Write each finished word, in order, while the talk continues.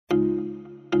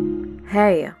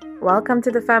Hey, welcome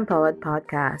to the Fempowered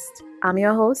Podcast. I'm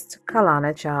your host,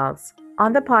 Kalana Charles.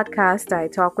 On the podcast, I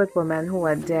talk with women who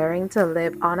are daring to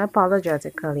live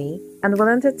unapologetically and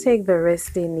willing to take the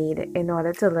risks they need in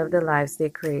order to live the lives they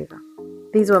crave.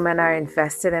 These women are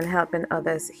invested in helping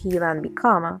others heal and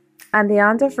become, and they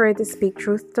aren't afraid to speak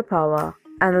truth to power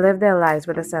and live their lives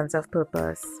with a sense of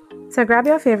purpose. So grab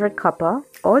your favorite cuppa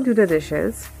or do the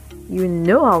dishes. You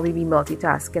know how we be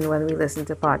multitasking when we listen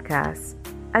to podcasts.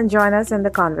 And join us in the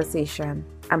conversation.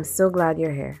 I'm so glad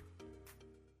you're here.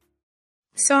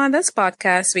 So on this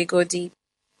podcast, we go deep.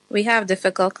 We have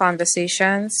difficult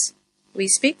conversations. We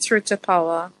speak truth to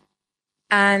power.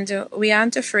 And we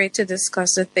aren't afraid to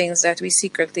discuss the things that we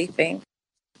secretly think.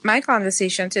 My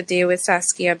conversation today with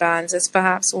Saskia Barnes is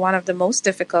perhaps one of the most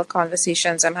difficult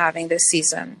conversations I'm having this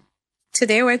season.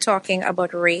 Today we're talking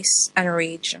about race and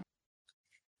rage.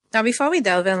 Now, before we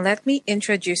delve in, let me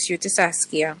introduce you to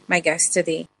Saskia, my guest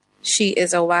today. She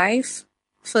is a wife,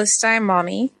 first-time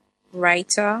mommy,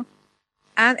 writer,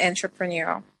 and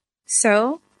entrepreneur.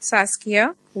 So,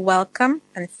 Saskia, welcome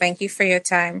and thank you for your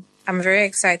time. I'm very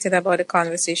excited about the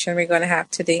conversation we're going to have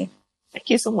today. Thank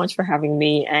you so much for having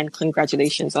me, and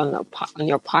congratulations on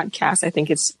your podcast. I think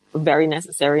it's very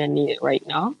necessary and needed right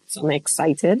now. So I'm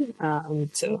excited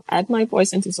to add my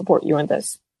voice and to support you on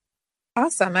this.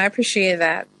 Awesome. I appreciate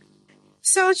that.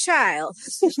 So, child.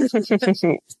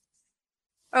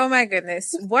 Oh, my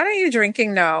goodness. What are you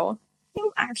drinking now? I'm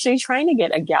actually trying to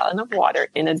get a gallon of water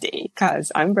in a day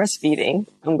because I'm breastfeeding.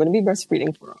 I'm going to be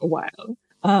breastfeeding for a while.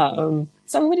 So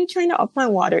I'm really trying to up my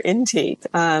water intake.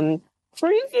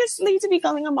 Previously to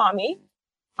becoming a mommy,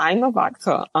 I'm a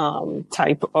vodka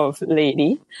type of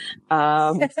lady.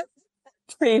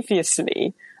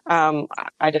 Previously.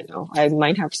 I don't know. I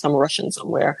might have some Russian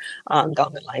somewhere down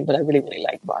the line, but I really, really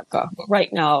like vodka. But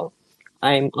right now,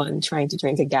 I'm on trying to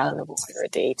drink a gallon of water a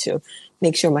day to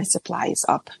make sure my supply is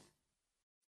up.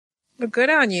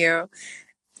 Good on you.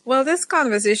 Well, this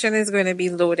conversation is going to be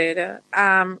loaded. It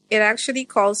actually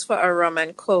calls for a rum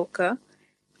and coke,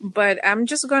 but I'm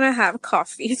just going to have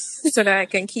coffee so that I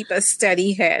can keep a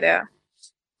steady head.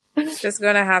 Just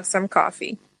going to have some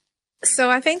coffee.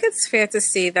 So I think it's fair to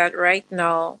say that right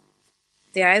now,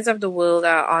 the eyes of the world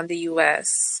are on the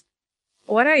U.S.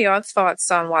 What are your thoughts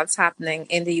on what's happening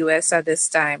in the U.S. at this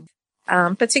time,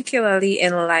 particularly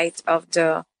in light of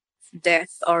the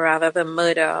death, or rather the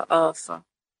murder of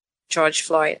George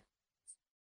Floyd?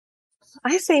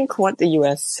 I think what the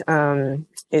U.S.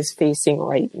 Is facing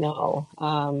right now,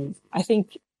 I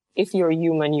think if you're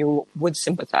human, you would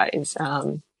sympathize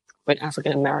with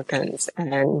African Americans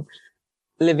and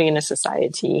living in a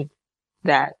society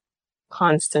that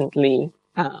constantly,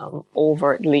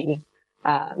 overtly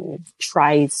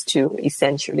tries to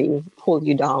essentially pull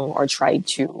you down or try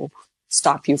to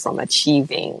stop you from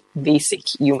achieving basic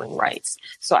human rights.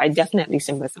 So I definitely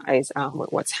sympathize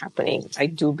with what's happening. I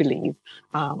do believe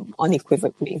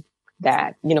unequivocally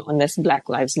that, unless Black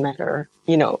Lives Matter,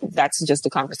 that's just a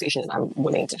conversation that I'm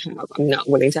willing to have. I'm not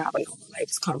willing to have a normal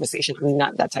lives conversation. I'm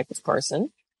not that type of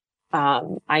person.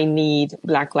 I need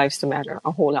Black lives to matter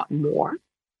a whole lot more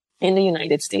in the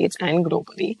United States and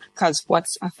globally, because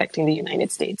what's affecting the United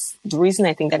States, the reason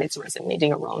I think that it's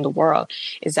resonating around the world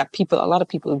is that a lot of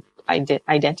people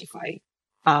identify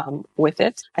with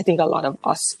it. I think a lot of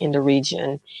us in the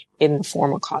region, in the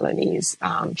former colonies,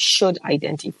 should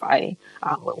identify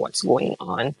with what's going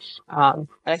on. But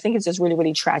I think it's just really,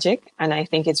 really tragic. And I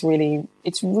think it's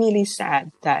really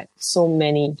sad that so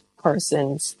many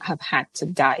persons have had to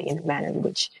die in a manner in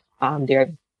which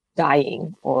they're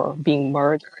dying or being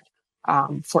murdered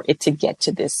for it to get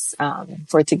to this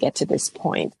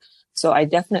point. So I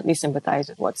definitely sympathize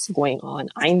with what's going on.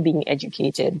 I'm being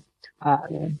educated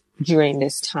during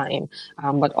this time,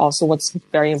 but also what's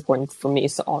very important for me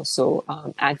is to also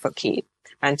advocate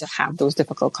and to have those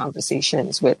difficult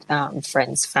conversations with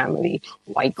friends, family,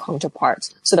 white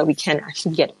counterparts, so that we can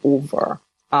actually get over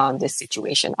this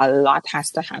situation. A lot has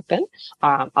to happen.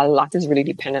 A lot is really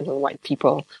dependent on white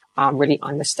people really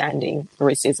understanding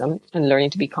racism and learning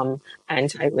to become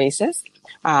anti-racist.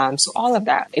 So all of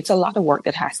that, it's a lot of work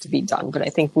that has to be done, but I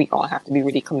think we all have to be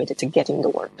really committed to getting the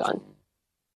work done.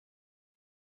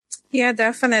 Yeah,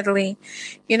 definitely.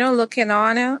 Looking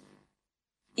on it,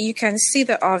 you can see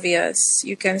the obvious.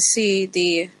 You can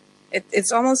see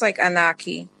it's almost like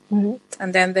anarchy. Mm-hmm.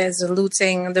 And then there's the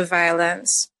looting, the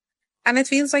violence. And it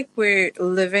feels like we're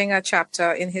living a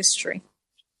chapter in history.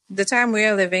 The time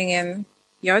we're living in,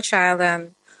 your child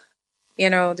and,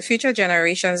 the future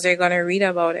generations, they're going to read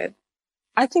about it.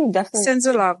 I think definitely. Since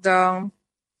the lockdown,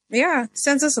 Yeah,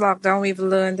 since this lockdown, we've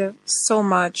learned so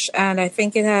much, and I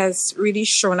think it has really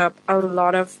shown up a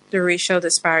lot of the racial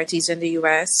disparities in the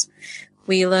US.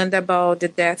 We learned about the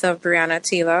death of Breonna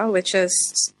Taylor, which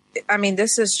is, I mean,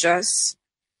 this is just,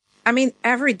 I mean,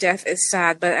 every death is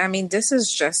sad, but I mean, this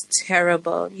is just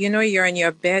terrible. You know, you're in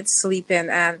your bed sleeping,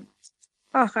 and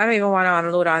oh, I don't even want to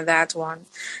unload on that one.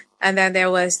 And then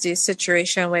there was the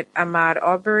situation with Ahmaud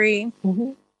Arbery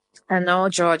Hmm. and now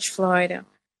George Floyd.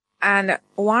 And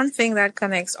one thing that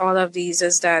connects all of these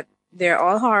is that they're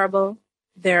all horrible,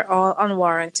 they're all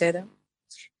unwarranted,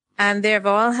 and they've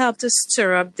all helped to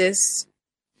stir up this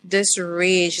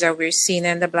rage that we're seeing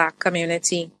in the Black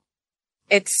community.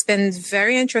 It's been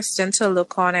very interesting to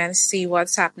look on and see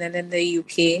what's happening in the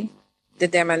UK, the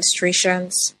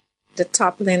demonstrations, the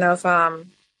toppling of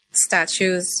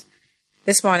statues.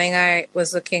 This morning I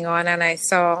was looking on and I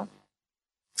saw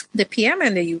the PM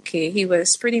in the UK. He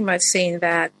was pretty much saying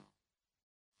that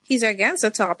he's against the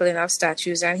toppling of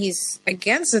statues and he's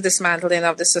against the dismantling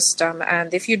of the system.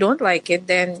 And if you don't like it,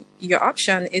 then your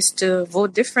option is to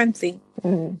vote differently.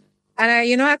 Hmm.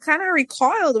 And I kind of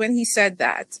recoiled when he said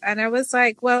that. And I was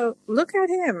like, well, look at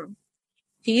him.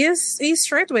 He's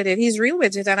straight with it. He's real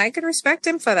with it. And I can respect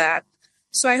him for that.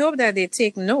 So I hope that they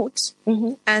take note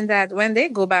Hmm. and that when they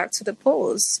go back to the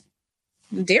polls,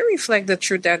 they reflect the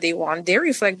truth that they want. They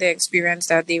reflect the experience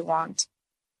that they want.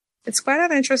 It's quite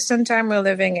an interesting time we're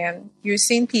living in. You're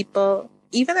seeing people,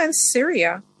 even in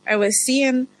Syria. I was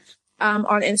seeing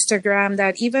on Instagram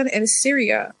that even in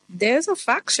Syria, there's a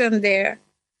faction there,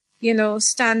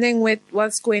 standing with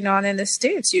what's going on in the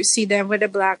States. You see them with the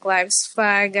Black Lives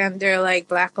flag and they're like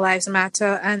Black Lives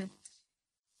Matter. And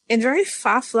in very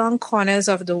far-flung corners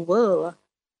of the world,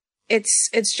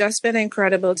 it's just been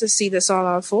incredible to see this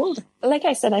all unfold. Like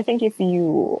I said, I think if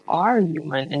you are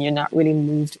human and you're not really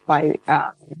moved by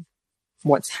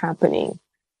what's happening,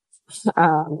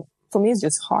 for me, it's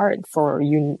just hard for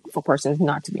persons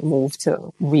not to be moved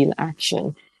to real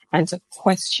action and to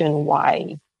question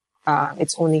why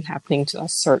it's only happening to a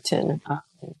certain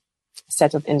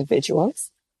set of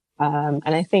individuals.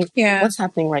 And I think Yeah. what's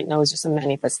happening right now is just a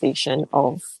manifestation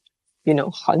of,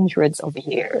 hundreds of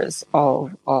years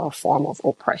of a form of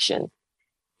oppression.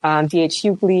 D.H.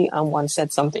 Hughley once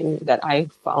said something that I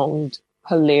found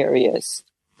hilarious,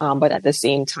 but at the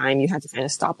same time, you had to kind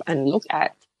of stop and look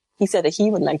at. He said that he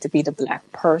would like to be the Black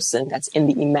person that's in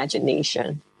the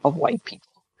imagination of white people.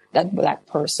 That Black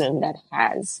person that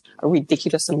has a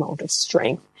ridiculous amount of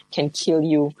strength, can kill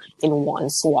you in one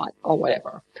swat or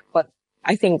whatever. But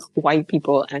I think white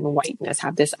people and whiteness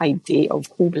have this idea of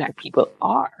who Black people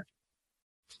are,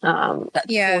 that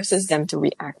Yes. forces them to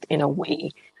react in a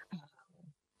way.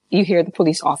 You hear the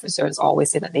police officers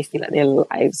always say that they feel that their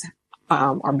lives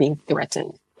are being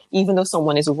threatened. Even though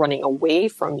someone is running away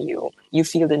from you, you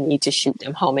feel the need to shoot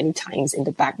them how many times in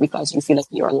the back because you feel like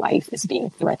your life is being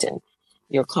threatened.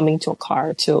 You're coming to a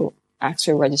car to ask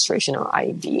for registration or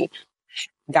ID.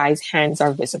 Guy's hands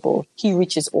are visible. He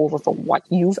reaches over for what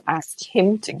you've asked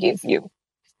him to give you,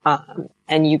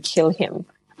 and you kill him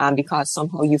because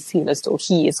somehow you feel as though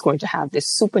he is going to have this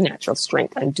supernatural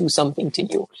strength and do something to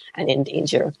you and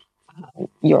endanger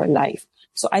your life.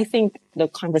 So I think the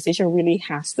conversation really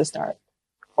has to start,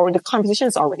 or the conversation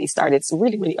has already started. It's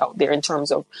really, really out there in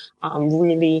terms of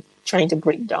really trying to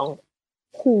break down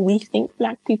who we think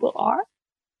Black people are,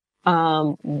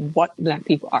 what Black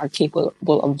people are capable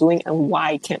of doing, and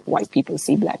why can't white people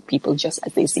see Black people just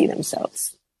as they see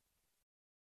themselves.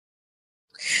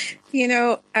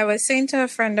 I was saying to a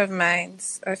friend of mine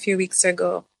a few weeks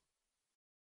ago,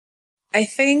 I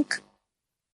think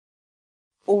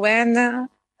when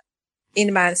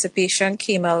emancipation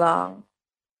came along,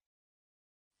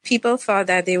 people thought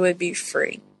that they would be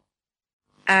free.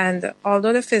 And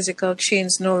although the physical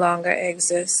chains no longer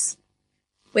exist,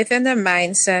 within the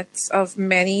mindsets of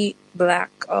many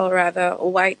Black, or rather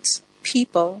white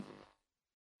people,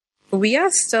 we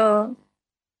are still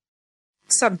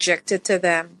subjected to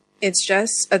them. It's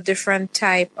just a different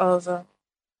type of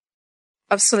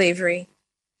slavery.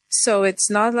 So it's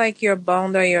not like you're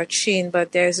bound or you're chained,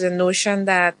 but there's a notion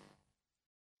that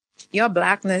your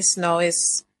Blackness now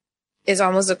is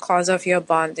almost the cause of your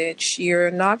bondage.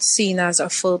 You're not seen as a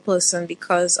full person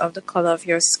because of the color of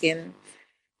your skin.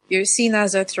 You're seen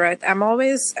as a threat. I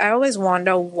always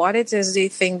wonder what it is they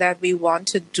think that we want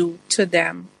to do to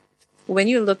them. When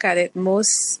you look at it,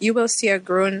 you will see a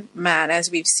grown man,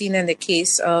 as we've seen in the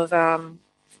case of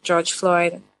George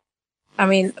Floyd. I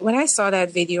mean, when I saw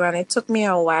that video, and it took me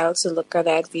a while to look at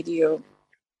that video,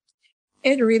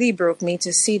 it really broke me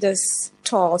to see this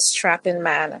tall, strapping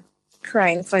man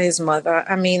crying for his mother.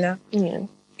 I mean, Yeah.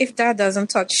 if that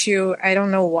doesn't touch you, I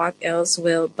don't know what else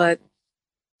will. But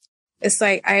it's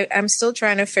like I'm still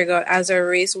trying to figure out as a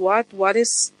race what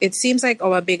is. It seems like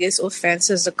our biggest offense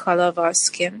is the color of our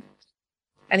skin.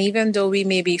 And even though we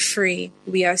may be free,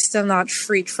 we are still not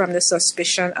freed from the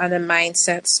suspicion and the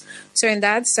mindsets. So in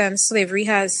that sense, slavery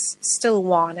has still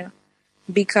won,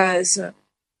 because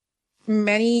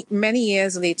many, many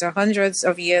years later, hundreds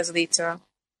of years later,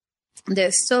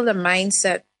 there's still the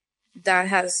mindset that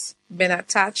has been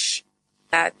attached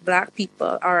that Black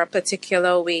people are a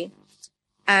particular way.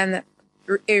 And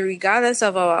regardless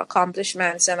of our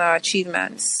accomplishments and our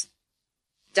achievements,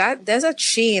 that there's a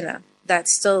chain that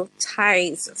still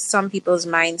ties some people's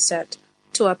mindset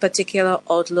to a particular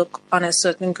outlook on a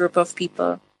certain group of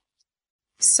people.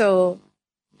 So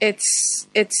it's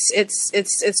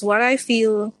what I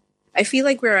feel. I feel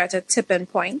like we're at a tipping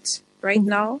point right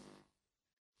now.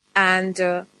 And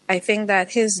I think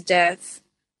that his death,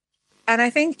 and I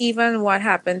think even what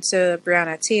happened to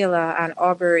Breonna Taylor and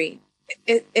Arbery,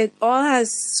 it all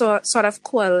has sort of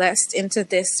coalesced into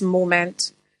this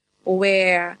moment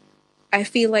where I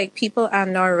feel like people are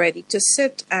now ready to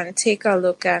sit and take a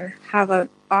look and have an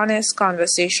honest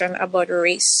conversation about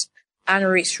race and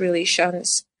race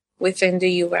relations within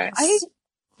the U.S.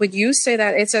 Would you say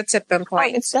that it's a tipping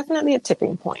point? It's definitely a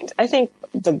tipping point. I think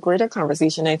the greater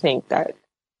conversation, I think that,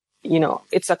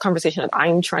 it's a conversation that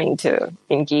I'm trying to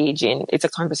engage in. It's a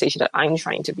conversation that I'm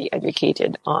trying to be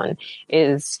educated on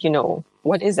is,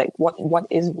 what is it? What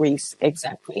is race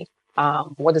exactly?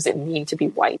 What does it mean to be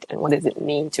white? And what does it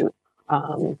mean to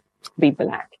be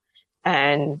Black?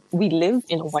 And we live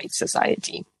in a white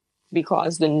society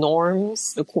because the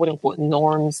norms, the quote unquote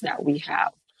norms that we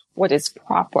have, what is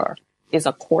proper is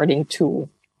according to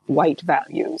white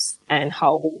values and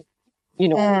how,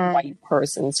 white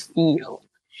persons feel.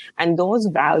 And those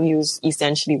values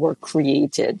essentially were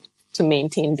created to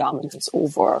maintain dominance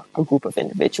over a group of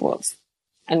individuals.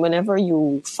 And whenever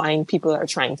you find people are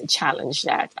trying to challenge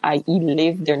that, i.e.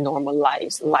 live their normal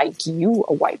lives like you,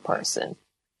 a white person,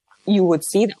 you would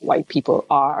see that white people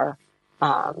are,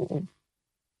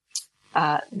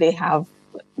 they have,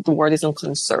 the word isn't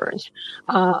concerned.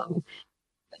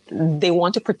 They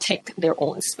want to protect their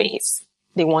own space.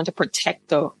 They want to protect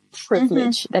the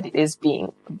privilege that it is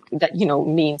being, that,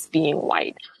 means being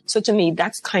white. So to me,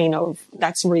 that's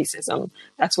racism.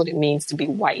 That's what it means to be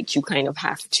white. You kind of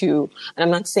have to, and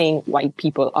I'm not saying white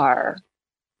people are,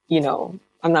 I'm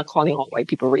not calling all white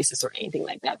people racist or anything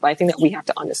like that, but I think that we have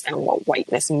to understand what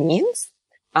whiteness means.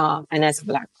 And as a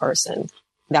Black person,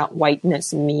 that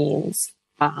whiteness means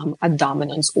a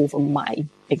dominance over my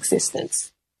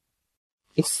existence.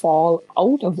 They fall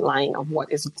out of line of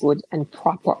what is good and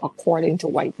proper according to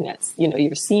whiteness.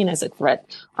 You're seen as a threat.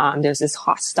 There's this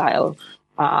hostile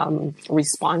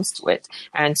response to it.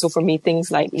 And so for me,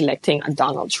 things like electing a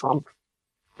Donald Trump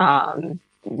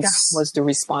was the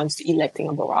response to electing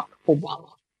a Barack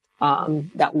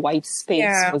Obama. That white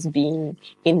space was being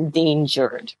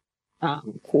endangered,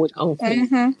 quote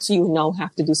unquote. So you now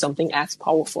have to do something as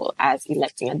powerful as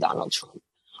electing a Donald Trump.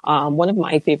 One of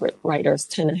my favorite writers,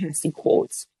 Ta-Nehisi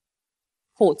quotes.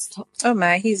 Oh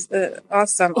my, he's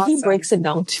awesome. He breaks it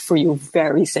down for you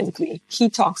very simply. He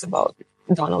talks about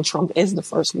Donald Trump is the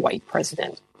first white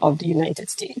president of the United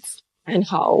States, and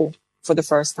how for the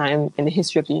first time in the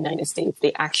history of the United States,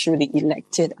 they actually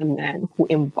elected a man who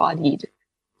embodied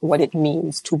what it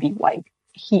means to be white.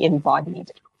 He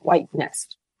embodied whiteness.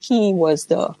 He was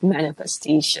the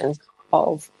manifestation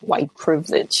of white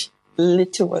privilege,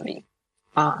 literally.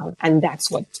 And that's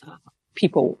what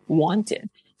people wanted.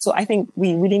 So I think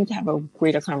we really need to have a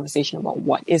greater conversation about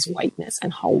what is whiteness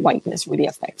and how whiteness really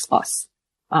affects us.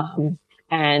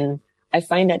 And I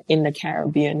find that in the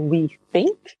Caribbean, we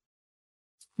think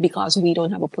because we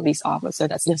don't have a police officer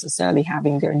that's necessarily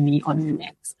having their knee on their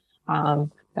necks,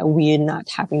 that we're not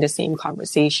having the same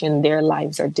conversation. Their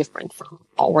lives are different from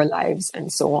our lives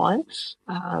and so on.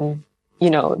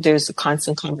 There's a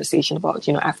constant conversation about,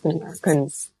 African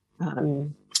Americans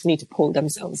need to pull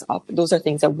themselves up. Those are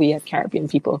things that we as Caribbean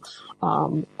people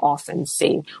often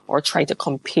say or try to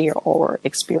compare our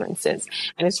experiences.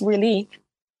 And it's really,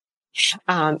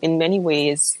 in many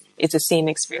ways, it's the same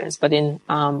experience, but in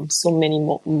so many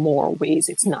more ways,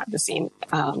 it's not the same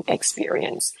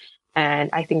experience. And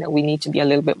I think that we need to be a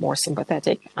little bit more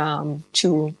sympathetic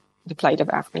to the plight of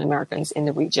African Americans in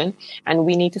the region. And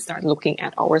we need to start looking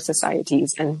at our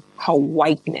societies and how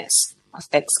whiteness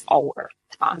affects our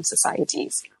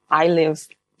societies. I live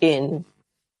in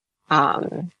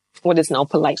what is now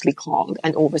politely called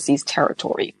an overseas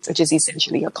territory, which is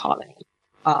essentially a colony.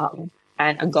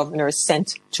 And a governor is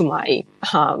sent to my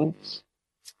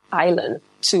island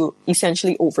to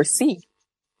essentially oversee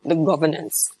the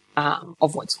governance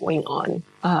of what's going on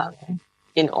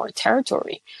in our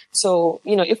territory. So,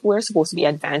 if we're supposed to be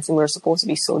advanced and we're supposed to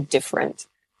be so different,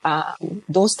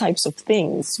 those types of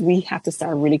things we have to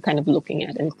start really kind of looking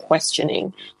at and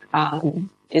questioning.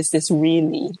 Is this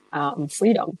really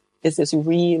freedom? Is this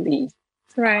really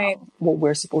Right. what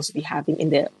we're supposed to be having in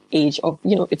the age of,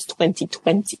 it's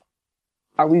 2020?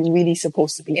 Are we really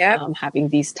supposed to be having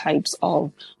these types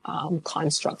of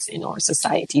constructs in our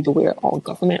society, the way our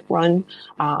government run,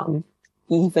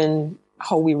 even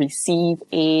how we receive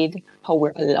aid, how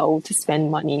we're allowed to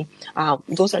spend money?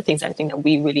 Those are things I think that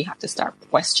we really have to start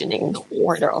questioning the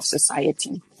order of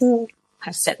society. Who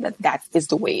has said that that is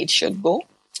the way it should go?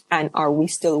 And are we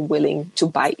still willing to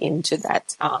buy into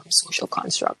that social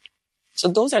construct? So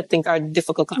those, I think, are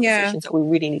difficult conversations that we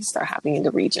really need to start having in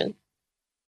the region.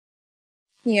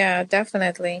 Yeah,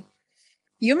 definitely.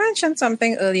 You mentioned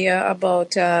something earlier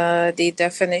about the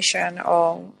definition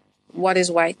of what is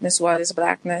whiteness, what is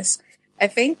blackness. I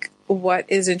think what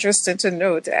is interesting to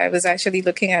note, I was actually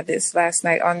looking at this last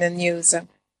night on the news,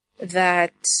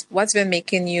 that what's been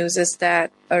making news is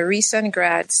that a recent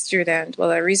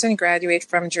graduate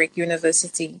from Drake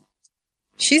University,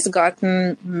 she's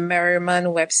gotten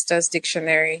Merriam-Webster's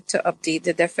dictionary to update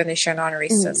the definition on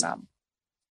racism.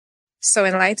 So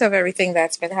in light of everything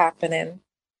that's been happening,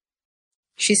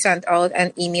 she sent out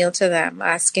an email to them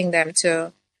asking them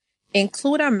to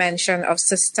include a mention of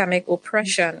systemic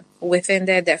oppression within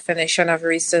their definition of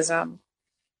racism.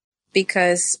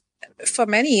 Because for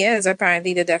many years,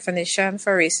 apparently, the definition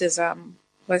for racism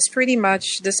was pretty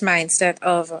much this mindset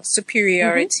of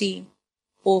superiority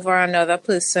over another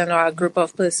person or a group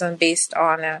of person based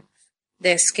on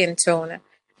their skin tone.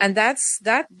 And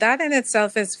that in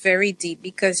itself is very deep,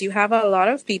 because you have a lot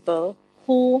of people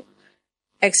who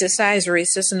exercise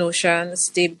racist notions,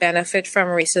 they benefit from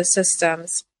racist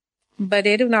systems, but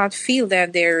they do not feel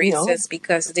that they're racist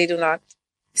because they do not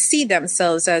see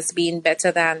themselves as being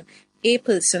better than a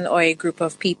person or a group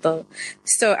of people.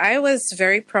 So I was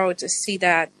very proud to see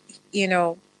that,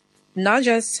 not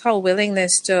just her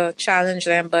willingness to challenge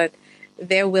them, but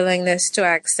their willingness to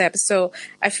accept. So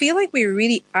I feel like we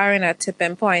really are in a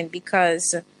tipping point,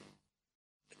 because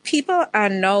people are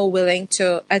now willing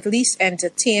to at least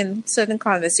entertain certain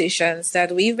conversations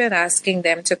that we've been asking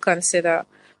them to consider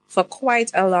for quite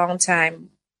a long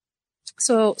time.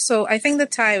 So I think the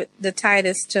tide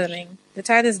is turning. The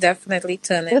tide is definitely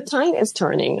turning. The tide is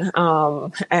turning.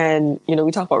 And,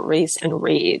 we talk about race and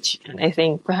rage. And I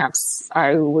think perhaps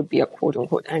I would be a quote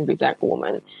unquote angry Black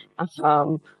woman.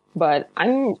 But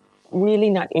I'm really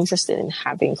not interested in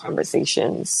having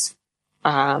conversations,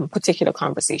 particular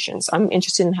conversations. I'm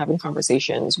interested in having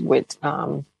conversations with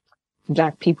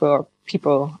Black people or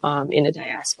people in the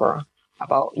diaspora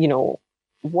about,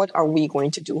 what are we going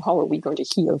to do? How are we going to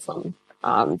heal from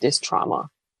this trauma?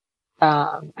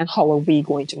 And how are we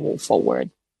going to move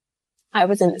forward? I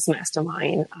was in this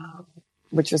mastermind,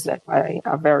 which was led by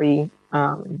a very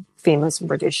famous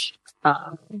British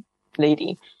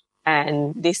lady.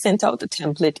 And they sent out the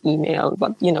template email,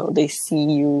 but, they see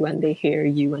you and they hear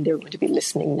you and they're going to be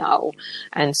listening now.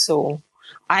 And so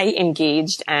I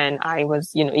engaged, and I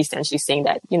was, essentially saying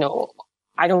that,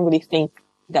 I don't really think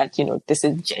that, this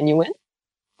is genuine.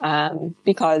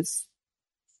 Because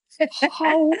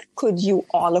how could you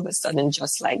all of a sudden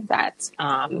just like that,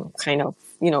 kind of,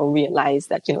 realize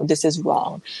that, this is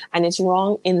wrong? And it's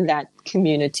wrong in that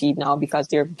community now because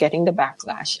they're getting the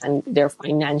backlash and their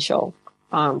financial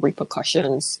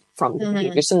repercussions from the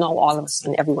behavior. So now all of a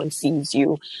sudden everyone sees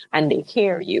you and they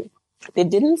hear you. They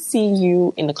didn't see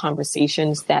you in the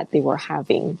conversations that they were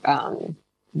having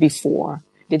before.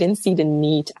 They didn't see the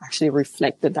need to actually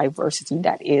reflect the diversity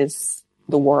that is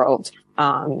the world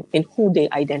in who they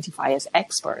identify as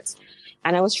experts.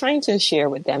 And I was trying to share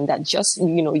with them that just,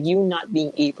 you not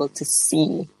being able to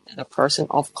see that a person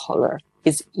of color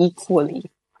is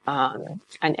equally an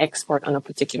expert on a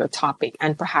particular topic,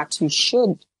 and perhaps you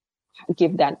should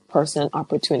give that person an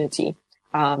opportunity.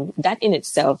 That in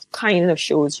itself kind of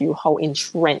shows you how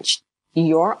entrenched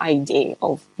your idea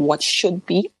of what should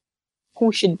be,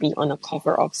 who should be on the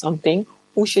cover of something,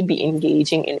 who should be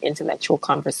engaging in intellectual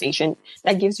conversation.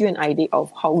 That gives you an idea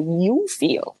of how you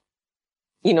feel,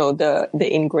 the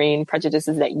ingrained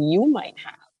prejudices that you might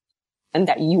have and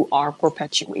that you are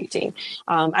perpetuating.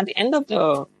 At the end of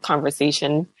the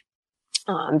conversation,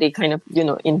 they kind of,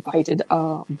 invited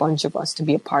a bunch of us to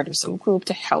be a part of some group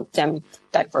to help them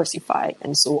diversify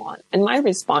and so on. And my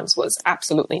response was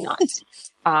absolutely not.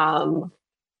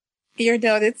 You're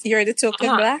the token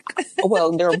Uh, black.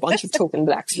 well, there are a bunch of token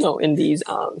blacks now in these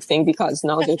thing because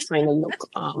now they're trying to look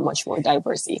much more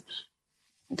diversified.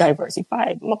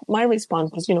 My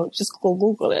response was, just go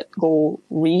Google it, go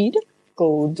read,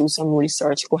 go do some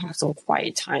research, go have some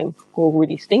quiet time, go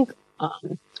really think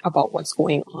about what's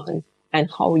going on and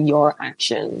how your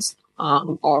actions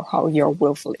or how your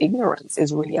willful ignorance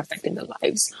is really affecting the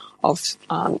lives of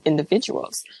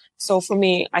individuals. So for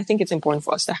me, I think it's important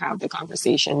for us to have the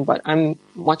conversation, but I'm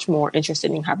much more interested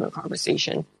in having a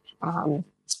conversation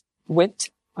with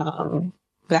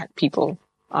Black people,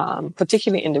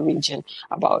 particularly in the region,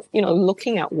 about,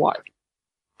 looking at what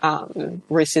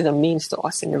racism means to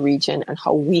us in the region and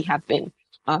how we have been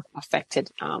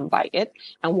affected by it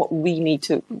and what we need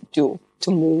to do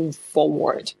to move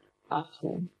forward.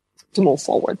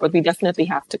 But we definitely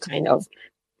have to kind of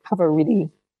have a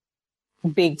really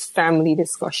big family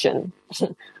discussion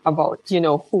about,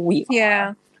 who we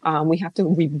Yeah. are. We have to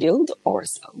rebuild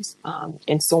ourselves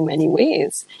in so many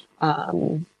ways.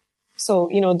 So,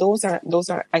 those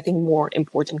are, I think, more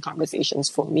important conversations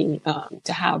for me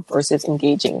to have versus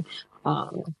engaging,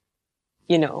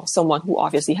 someone who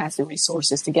obviously has the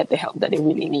resources to get the help that they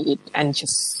really need and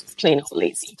just plain old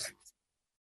lazy.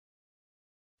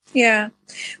 Yeah.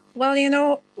 Well,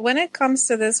 when it comes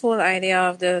to this whole idea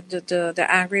of the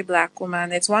angry Black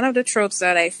woman, it's one of the tropes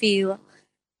that I feel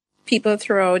people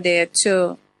throw out there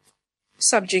to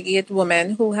subjugate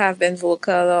women who have been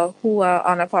vocal or who are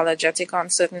unapologetic on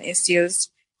certain issues.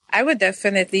 I would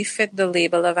definitely fit the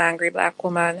label of angry Black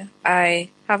woman. I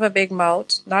have a big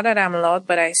mouth. Not that I'm loud,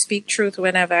 but I speak truth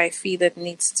whenever I feel it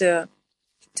needs to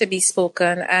be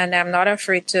spoken, and I'm not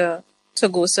afraid to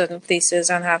go certain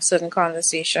places and have certain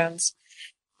conversations.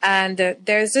 And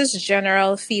there's this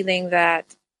general feeling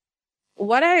that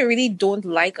what I really don't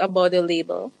like about the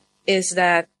label is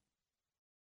that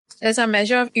there's a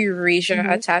measure of erasure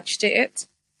attached to it.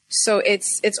 So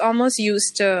it's almost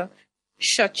used to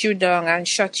shut you down and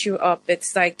shut you up.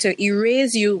 It's like to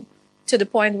erase you to the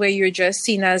point where you're just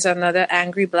seen as another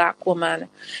angry Black woman.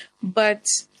 But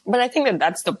I think that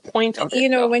that's the point of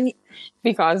it,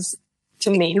 because to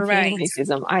maintain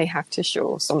racism, I have to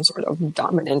show some sort of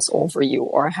dominance over you,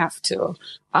 or have to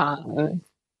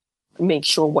make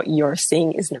sure what you're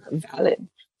saying is not valid.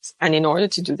 And in order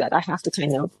to do that, I have to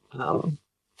kind of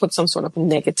put some sort of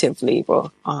negative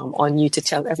label on you to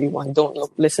tell everyone,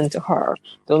 listen to her.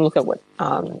 Don't look at what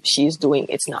she's doing.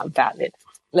 It's not valid.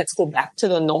 Let's go back to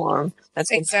the norm. Let's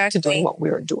go back to doing what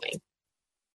we're doing.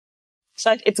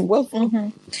 So it's willful. Mm-hmm.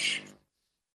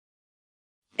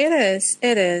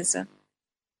 It is.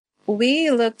 We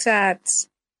looked at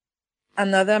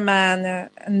another man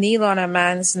kneel on a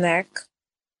man's neck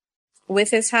with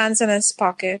his hands in his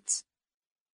pocket,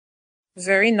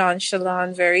 very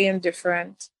nonchalant, very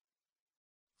indifferent.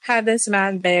 Had this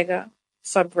man beg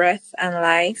for breath and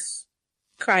life,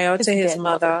 cry out to his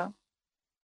mother,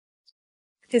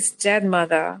 his dead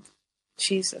mother,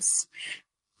 Jesus.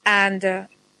 And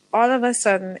all of a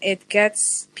sudden, it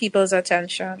gets people's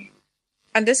attention.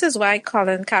 And this is why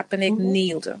Colin Kaepernick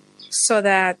kneeled, so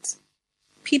that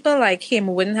people like him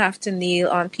wouldn't have to kneel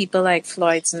on people like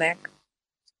Floyd's neck.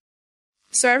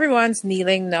 So everyone's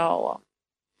kneeling now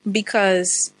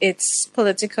because it's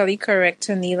politically correct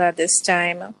to kneel at this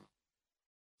time.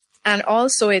 And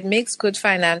also it makes good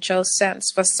financial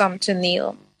sense for some to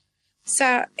kneel.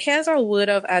 So here's a word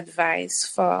of advice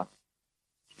for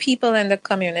people in the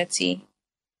community.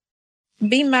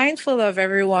 Be mindful of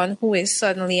everyone who is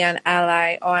suddenly an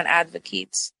ally or an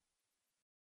advocate,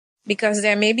 because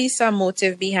there may be some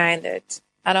motive behind it.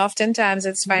 And oftentimes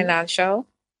it's financial.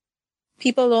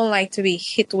 People don't like to be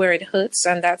hit where it hurts,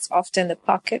 and that's often the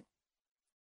pocket.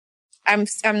 I'm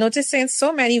noticing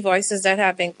so many voices that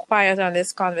have been quiet on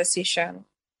this conversation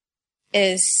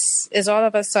is all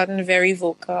of a sudden very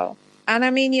vocal. And I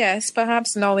mean, yes,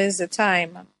 perhaps now is the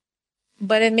time.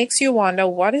 But it makes you wonder,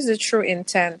 what is the true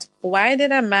intent? Why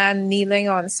did a man kneeling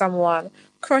on someone,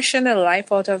 crushing the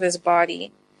life out of his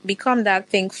body, become that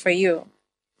thing for you?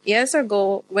 Years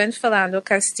ago, when Philando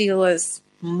Castile was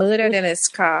murdered in his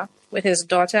car with his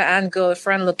daughter and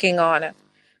girlfriend looking on,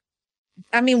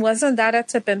 I mean, wasn't that a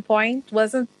tipping point?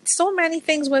 Wasn't so many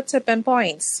things were tipping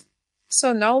points?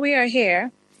 So now we are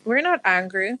here. We're not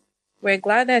angry. We're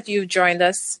glad that you've joined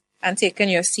us and taken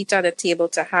your seat at the table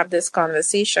to have this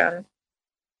conversation.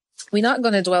 We're not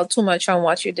going to dwell too much on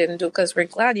what you didn't do because we're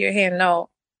glad you're here now.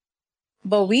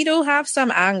 But we do have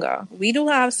some anger. We do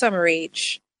have some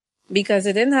rage because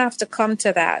it didn't have to come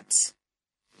to that.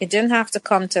 It didn't have to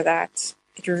come to that.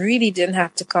 It really didn't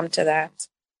have to come to that.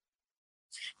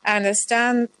 I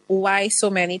understand why so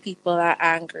many people are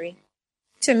angry.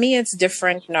 to me, it's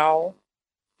different now.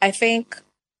 I think,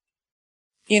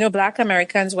 Black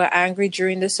Americans were angry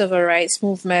during the civil rights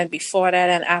movement, before that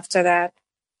and after that.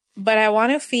 But I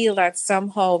want to feel that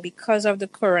somehow, because of the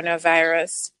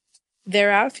coronavirus,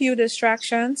 there are a few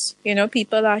distractions.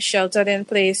 People are sheltered in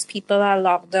place, people are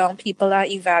locked down, people are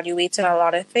evaluating a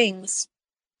lot of things.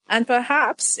 And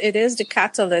perhaps it is the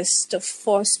catalyst to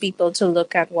force people to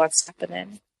look at what's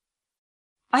happening.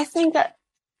 I think that.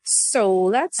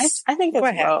 So I think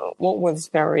that's what was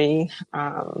very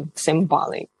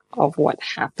symbolic of what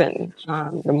happened,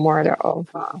 the murder of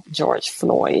George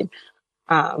Floyd,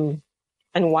 and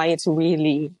why it's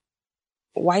really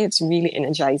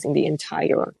energizing the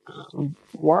entire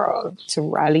world to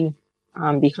rally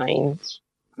behind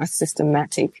a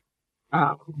systematic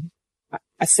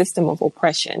a system of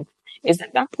oppression, is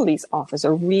that police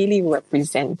officer really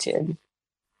represented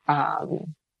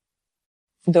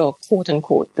the quote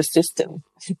unquote the system,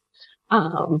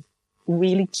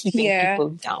 really keeping people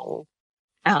down,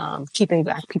 keeping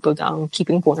Black people down,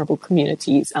 keeping vulnerable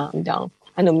communities down.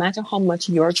 And no matter how much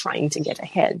you're trying to get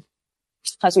ahead,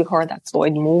 as we heard that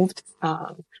Floyd moved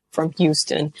from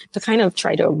Houston to kind of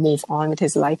try to move on with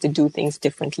his life, to do things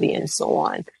differently and so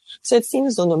on. So it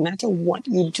seems though no matter what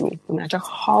you do, no matter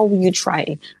how you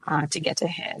try to get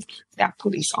ahead, that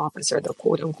police officer, the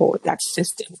quote unquote, that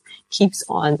system keeps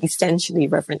on, essentially,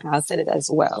 Reverend Al said it as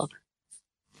well.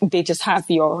 They just have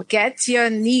get your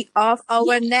knee off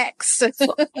our necks. So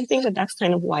I think that's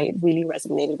kind of why it really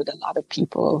resonated with a lot of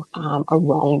people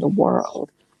around the world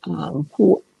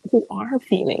who are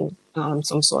feeling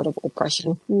some sort of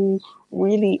oppression, who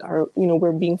really are,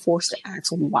 we're being forced to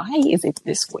ask, why is it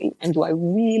this way? And do I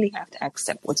really have to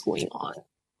accept what's going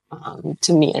on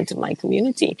to me and to my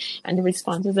community? And the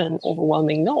response is an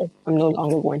overwhelming no. I'm no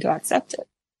longer going to accept it.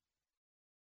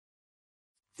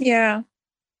 Yeah.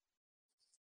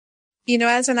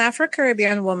 As an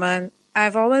Afro-Caribbean woman,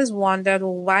 I've always wondered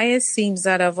why it seems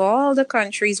that of all the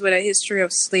countries with a history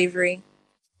of slavery,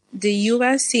 the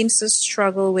U.S. seems to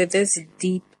struggle with this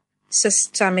deep,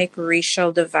 systemic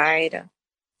racial divide.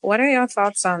 What are your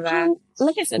thoughts on that?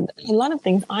 Like I said, a lot of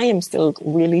things I am still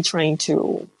really trying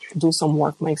to do some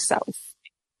work myself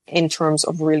in terms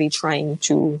of really trying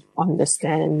to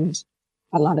understand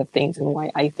a lot of things and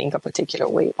why I think a particular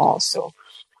way also.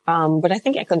 But I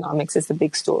think economics is the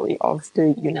big story of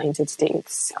the United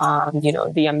States,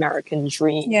 the American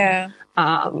dream,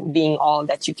 being all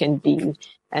that you can be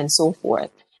and so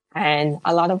forth. And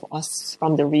a lot of us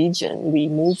from the region, we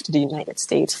moved to the United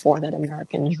States for that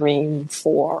American dream,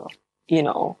 for,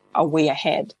 a way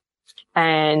ahead.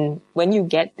 And when you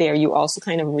get there, you also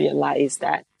kind of realize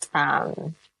that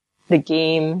the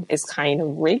game is kind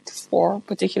of rigged for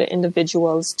particular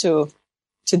individuals to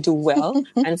do well.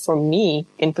 And for me,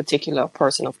 in particular, a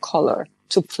person of color,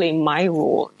 to play my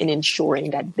role in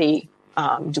ensuring that they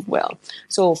do well.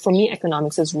 So for me,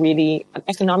 economics in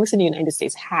the United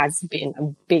States has been a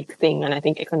big thing. And I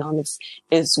think economics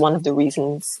is one of the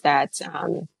reasons that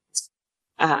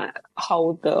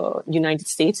how the United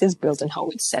States is built and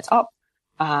how it's set up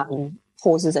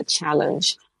poses a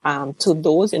challenge to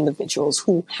those individuals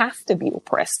who have to be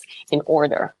oppressed in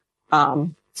order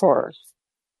for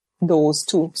those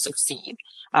to succeed.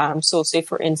 So say,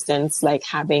 for instance, like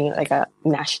having like a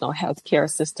national healthcare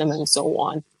system and so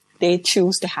on, they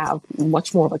choose to have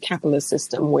much more of a capitalist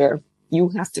system where you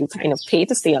have to kind of pay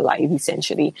to stay alive,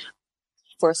 essentially,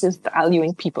 versus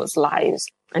valuing people's lives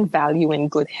and valuing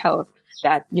good health.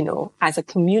 That, as a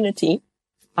community,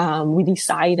 we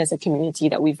decide as a community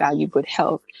that we value good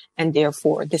health. And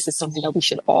therefore, this is something that we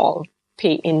should all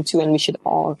pay into and we should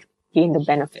all gain the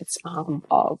benefits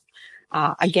of.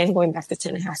 Again, going back to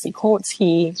Ta-Nehisi Coates,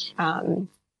 he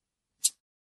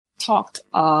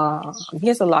he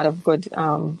has a lot of good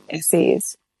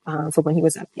essays for when he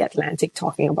was at the Atlantic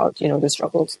talking about, the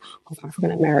struggles of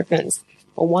African Americans.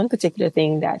 But one particular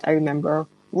thing that I remember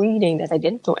reading that I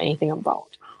didn't know anything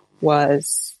about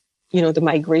was, the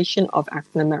migration of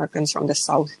African Americans from the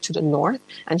South to the North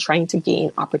and trying to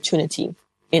gain opportunity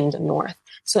in the North.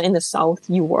 So in the South,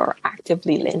 you were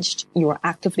actively lynched, you were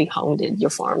actively hounded,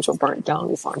 your farms were burnt down,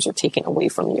 your farms were taken away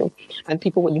from you. And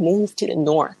people would move to the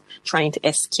North trying to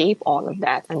escape all of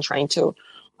that and trying to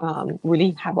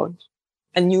really have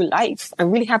a new life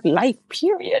and really have life,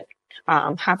 period.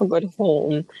 Have a good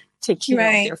home, take care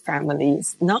of their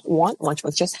families, not want much,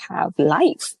 but just have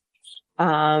life.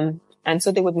 And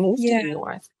so they would move to the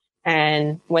North.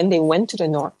 And when they went to the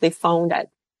North, they found that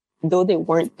though they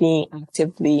weren't being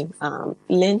actively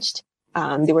lynched,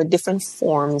 there were different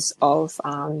forms of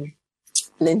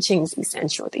lynchings,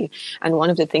 essentially. And one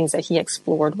of the things that he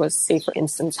explored was, say, for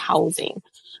instance, housing.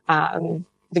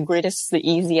 the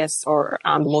easiest, or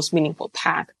the most meaningful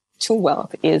path to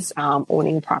wealth is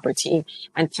owning property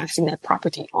and passing that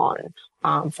property on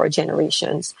for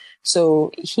generations.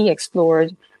 So he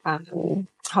explored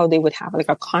how they would have like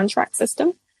a contract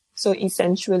system. So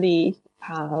essentially,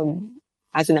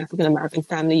 as an African American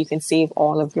family, you can save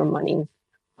all of your money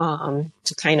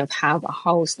to kind of have a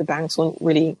house. The banks won't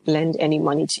really lend any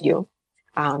money to you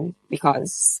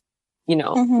because, you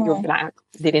know, you're Black.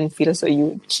 They didn't feel as though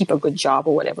you keep a good job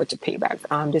or whatever to pay back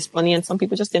this money. And some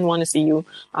people just didn't want to see you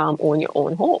own your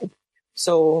own home.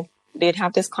 So they'd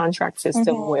have this contract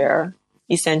system where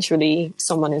essentially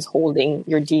someone is holding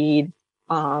your deed,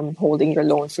 holding your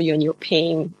loan for you, and you're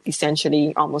paying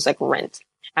essentially almost like rent.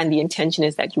 And the intention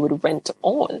is that you would rent to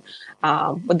own.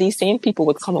 But these same people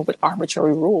would come up with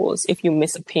arbitrary rules. If you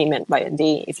miss a payment by a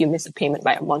day, if you miss a payment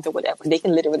by a month or whatever, they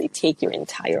can literally take your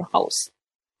entire house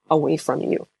away from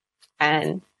you.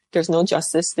 And there's no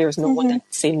justice. There's no one that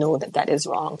say no, that is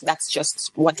wrong. That's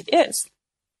just what it is.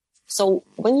 So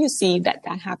when you see that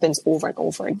happens over and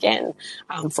over again,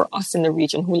 for us in the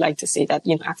region who like to say that,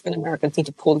 you know, African Americans need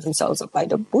to pull themselves up by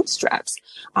the bootstraps,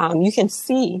 you can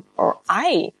see, or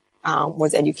I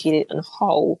was educated on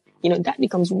how, you know, that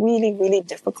becomes really, really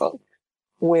difficult,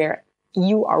 where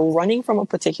you are running from a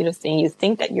particular thing. You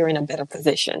think that you're in a better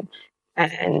position,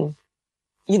 and,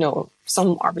 you know,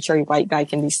 some arbitrary white guy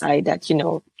can decide that, you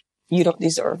know, you don't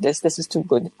deserve this. This is too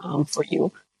good for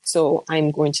you. So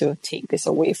I'm going to take this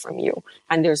away from you.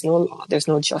 And there's no law, there's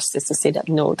no justice to say that,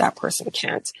 no, that person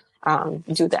can't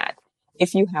do that.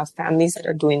 If you have families that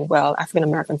are doing well, African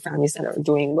American families that are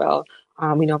doing well,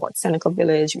 we know about Seneca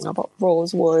Village, we know about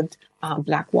Rosewood,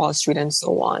 Black Wall Street, and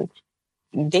so on.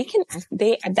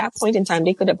 They at that point in time,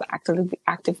 they could have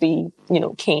actively, you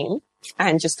know, came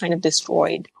and just kind of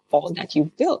destroyed all that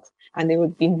you've built, and there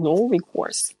would be no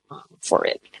recourse for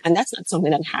it. And that's not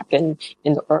something that happened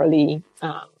in the early,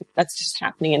 that's just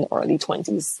happening in the early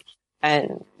 20s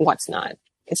and what's not.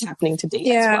 It's happening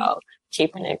today as well.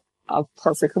 Kaepernick, a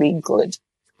perfectly good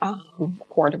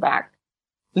quarterback,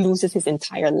 loses his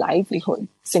entire livelihood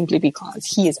simply because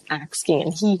he is asking,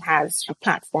 and he has a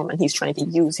platform and he's trying to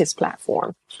use his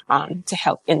platform to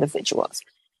help individuals.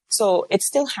 So it's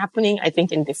still happening, I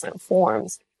think, in different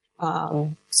forms.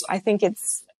 So I think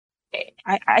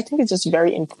I think it's just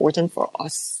very important for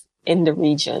us in the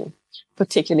region,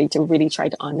 particularly, to really try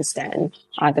to understand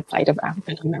the plight of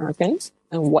African Americans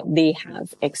and what they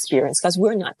have experienced, because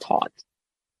we're not taught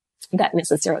that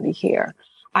necessarily here.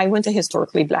 I went to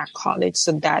historically Black college,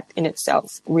 so that in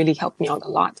itself really helped me out a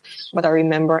lot. But I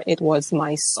remember it was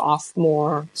my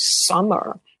sophomore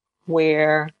summer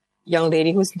where young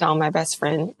lady who's now my best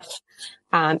friend,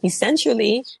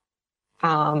 essentially,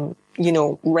 you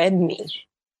know, read me,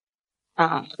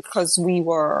 because we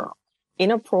were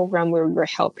in a program where we were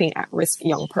helping at-risk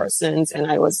young persons, and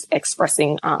I was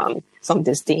expressing some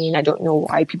disdain. I don't know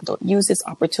why people don't use this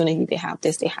opportunity. They have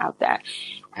this, they have that.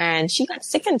 And she got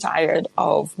sick and tired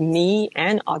of me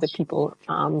and other people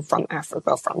from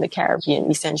Africa, from the Caribbean,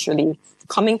 essentially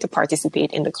coming to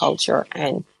participate in the culture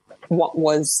and what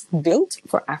was built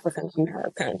for African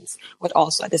Americans, but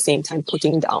also at the same time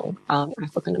putting down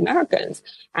African Americans.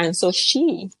 And so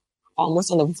she,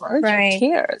 almost on the verge of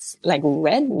tears, like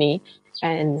read me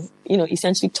and, you know,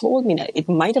 essentially told me that it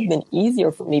might have been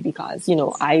easier for me because, you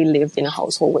know, I lived in a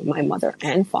household with my mother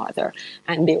and father,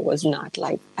 and there was not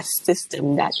like a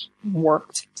system that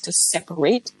worked to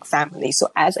separate families. So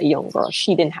as a young girl,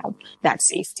 she didn't have that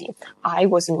safety. I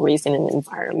wasn't raised in an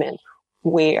environment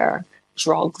where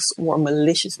drugs were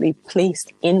maliciously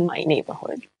placed in my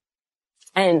neighborhood.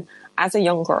 And as a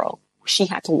young girl, she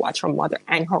had to watch her mother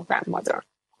and her grandmother,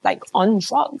 like, on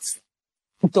drugs,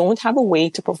 don't have a way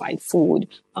to provide food,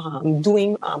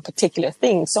 doing particular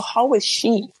things. So how is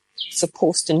she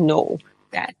supposed to know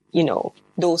that, you know,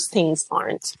 those things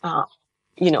aren't,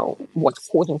 you know, what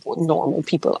quote unquote normal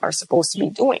people are supposed to be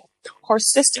doing? Her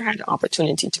sister had the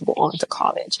opportunity to go on to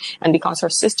college. And because her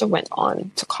sister went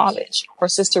on to college, her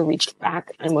sister reached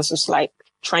back and was just like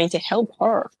trying to help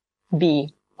her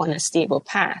be on a stable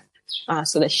path,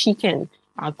 so that she can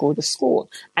go to school.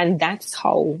 And that's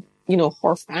how, you know,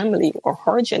 her family or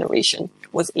her generation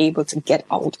was able to get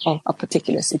out of a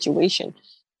particular situation.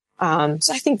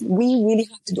 So I think we really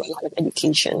have to do a lot of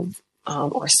education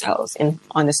ourselves in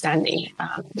understanding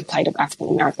the plight of African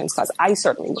Americans, because I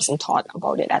certainly wasn't taught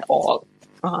about it at all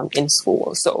in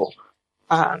school. So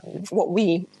what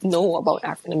we know about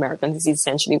African Americans is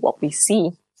essentially what we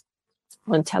see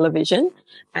on television,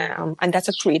 and that's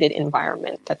a created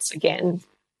environment that's, again,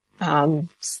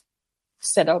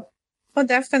 set up. Oh,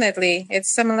 definitely.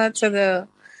 It's similar to the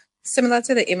Similar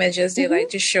to the images they like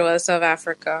to show us of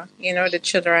Africa, the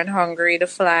children hungry, the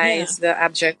flies, the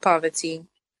abject poverty.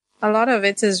 A lot of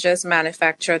it is just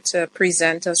manufactured to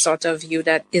present a sort of view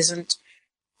that isn't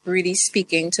really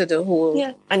speaking to the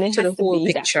whole, and it to the has to whole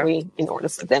be picture. that way in order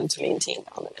for them to maintain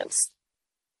dominance.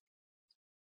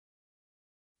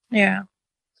 Yeah.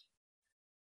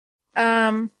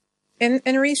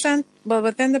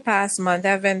 Within the past month,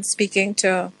 I've been speaking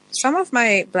to some of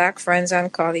my Black friends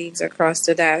and colleagues across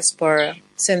the diaspora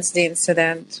since the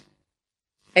incident.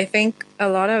 I think a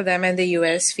lot of them in the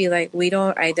US feel like we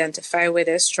don't identify with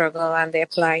their struggle and their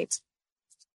plight.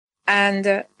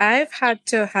 And I've had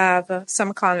to have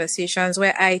some conversations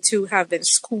where I too have been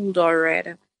schooled or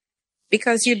read,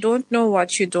 because you don't know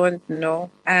what you don't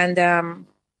know. And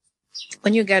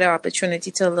when you get an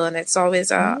opportunity to learn, it's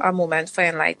always a moment for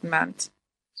enlightenment.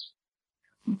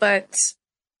 But,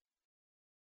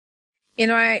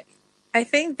 I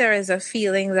think there is a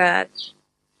feeling that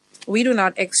we do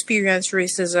not experience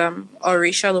racism or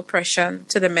racial oppression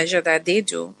to the measure that they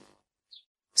do.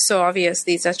 So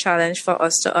obviously it's a challenge for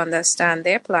us to understand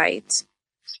their plight.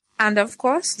 And of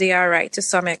course, they are right to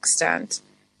some extent,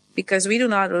 because we do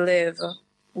not live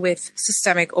with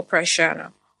systemic oppression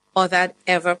or that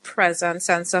ever-present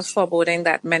sense of foreboding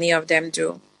that many of them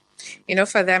do.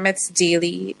 For them, it's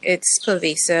daily, it's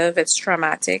pervasive, it's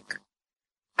traumatic.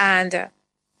 And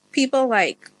people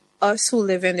like us who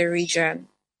live in the region,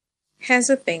 here's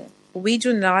the thing, we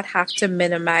do not have to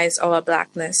minimize our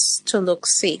Blackness to look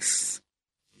safe,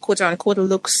 quote unquote,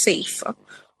 look safe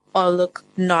or look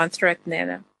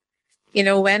non-threatening.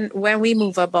 When we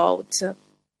move about,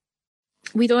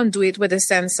 we don't do it with a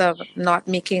sense of not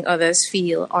making others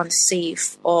feel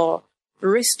unsafe or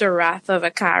risk the wrath of a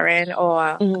Karen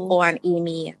or an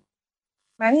Amy.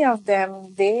 Many of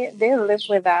them, they live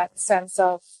with that sense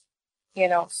of,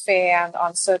 fear and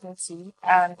uncertainty.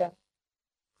 And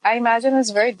I imagine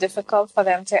it's very difficult for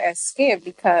them to escape,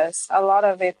 because a lot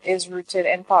of it is rooted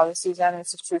in policies and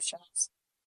institutions.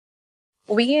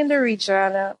 We in the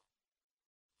region,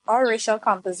 our racial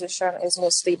composition is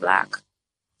mostly Black.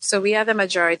 So we are the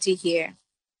majority here.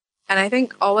 And I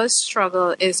think our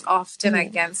struggle is often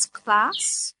against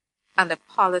class and the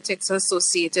politics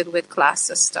associated with class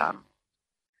system.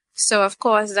 So, of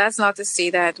course, that's not to say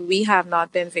that we have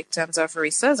not been victims of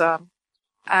racism.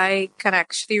 I can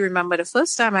actually remember the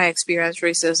first time I experienced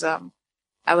racism.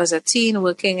 I was a teen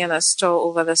working in a store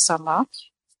over the summer.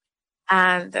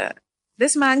 And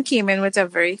this man came in with a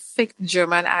very thick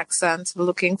German accent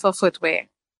looking for footwear.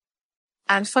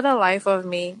 And for the life of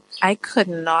me, I could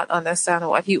not understand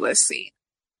what he was saying.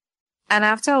 And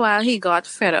after a while, he got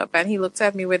fed up and he looked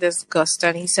at me with disgust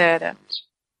and he said,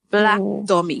 "Black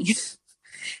dummy."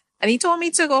 And he told me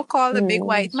to go call the big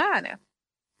white man.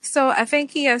 So I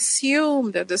think he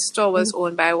assumed that the store was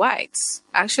owned by whites.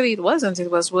 Actually, it wasn't.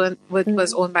 It was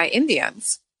owned by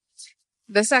Indians.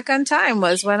 The second time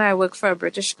was when I worked for a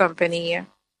British company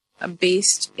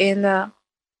based in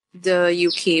the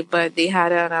UK, but they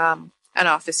had an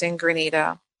office in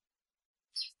Grenada.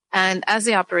 And as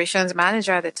the operations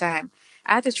manager at the time,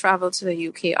 I had to travel to the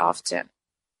UK often.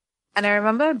 And I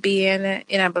remember being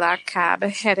in a Black cab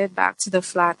headed back to the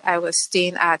flat I was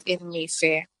staying at in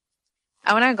Mayfair.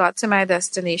 And when I got to my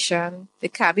destination, the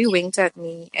cabbie winked at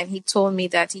me and he told me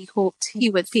that he hoped he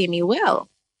would pay me well.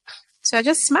 So I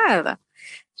just smiled.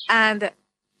 And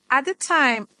at the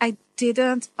time, I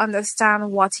didn't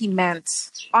understand what he meant,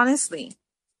 honestly.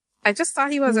 I just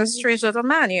thought he was a strange little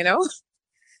man,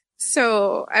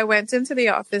 So I went into the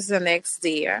office the next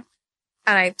day and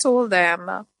I told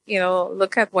them,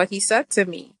 look at what he said to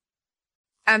me.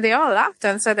 And they all laughed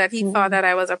and said that he thought that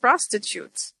I was a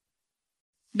prostitute.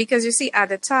 Because you see, at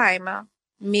the time,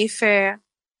 Mayfair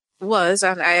was,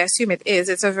 and I assume it is,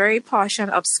 it's a very posh and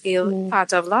upscale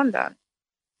part of London.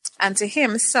 And to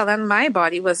him, selling my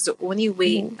body was the only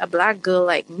way a Black girl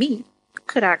like me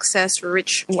could access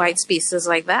rich white spaces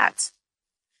like that.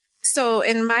 So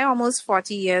in my almost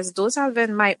 40 years, those have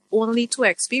been my only two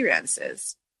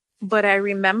experiences. But I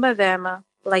remember them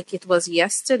like it was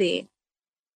yesterday.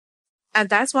 And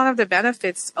that's one of the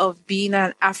benefits of being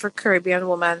an Afro-Caribbean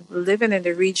woman living in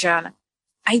the region.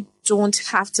 I don't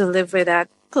have to live with that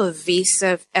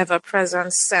pervasive,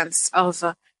 ever-present sense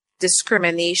of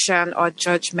discrimination or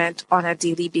judgment on a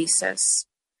daily basis.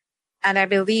 And I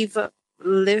believe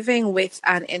living with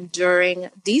and enduring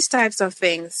these types of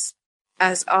things,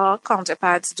 as our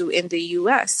counterparts do in the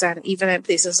US and even in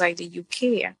places like the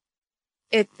UK,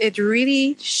 it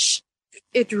really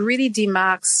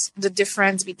demarks the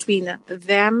difference between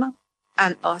them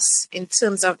and us in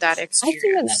terms of that I think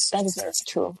experience. that is very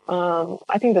true.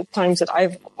 I think the times that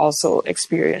I've also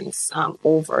experienced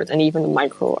overt and even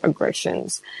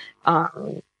microaggressions,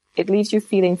 it leaves you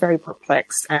feeling very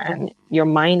perplexed, and your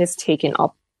mind is taken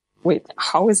up with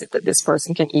how is it that this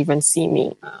person can even see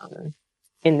me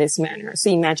in this manner.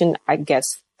 So imagine, I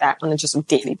guess, that on a just a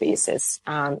daily basis.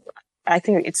 I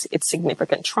think it's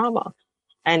significant trauma.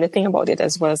 And the thing about it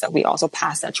as well is that we also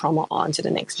pass that trauma on to the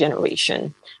next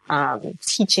generation,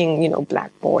 teaching,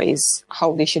 Black boys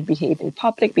how they should behave in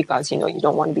public because, you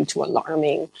don't want to be too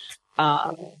alarming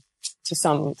to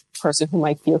some person who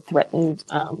might feel threatened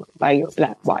by your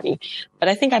Black body. But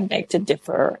I think I beg to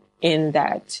differ in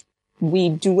that we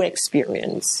do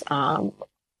experience a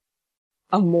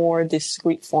more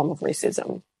discreet form of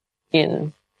racism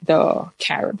in the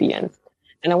Caribbean.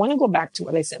 And I want to go back to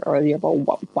what I said earlier about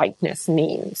what whiteness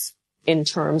means in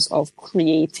terms of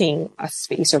creating a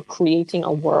space or creating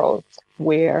a world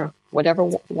where whatever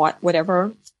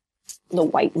the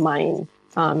white mind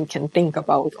can think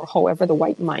about, or however the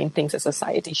white mind thinks a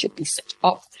society should be set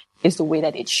up, is the way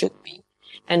that it should be.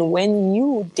 And when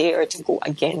you dare to go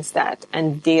against that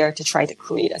and dare to try to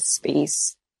create a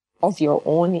space of your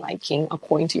own liking,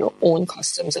 according to your own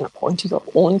customs and according to your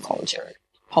own culture,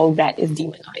 how that is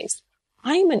demonized.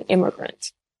 I'm an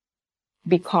immigrant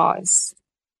because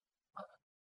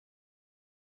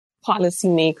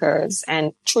policymakers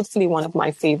and truthfully one of my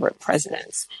favorite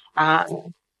presidents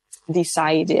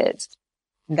decided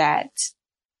that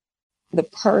the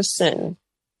person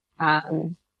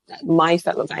that my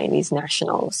fellow Guyanese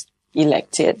nationals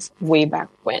elected way back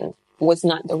when was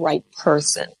not the right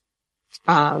person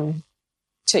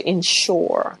to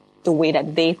ensure the way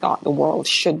that they thought the world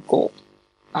should go.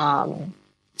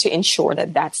 To ensure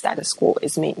that that status quo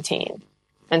is maintained.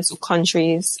 And so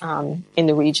countries in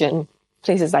the region,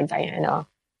 places like Guyana,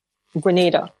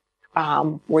 Grenada,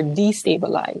 were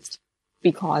destabilized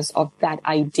because of that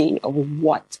idea of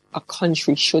what a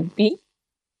country should be,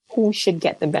 who should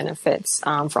get the benefits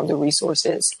from the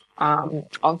resources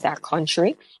of that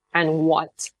country, and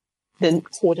what the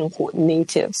quote-unquote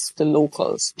natives, the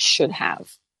locals, should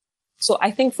have. So I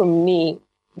think for me,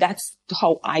 that's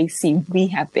how I see we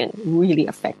have been really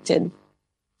affected,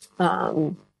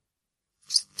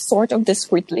 sort of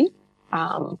discreetly,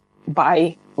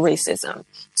 by racism.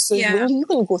 So when you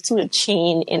can go through the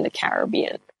chain in the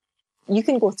Caribbean,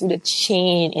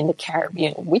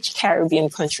 which Caribbean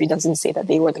country doesn't say that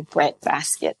they were the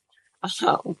breadbasket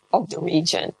of the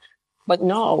region? But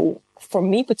now, for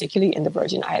me, particularly in the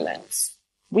Virgin Islands,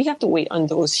 we have to wait on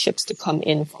those ships to come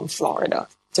in from Florida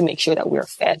to make sure that we're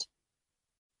fed.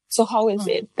 So how is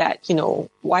it that,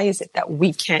 why is it that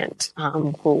we can't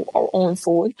grow our own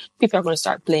food? People are going to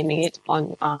start blaming it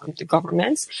on the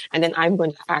governments. And then I'm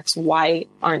going to ask, why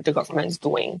aren't the governments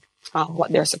doing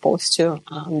what they're supposed to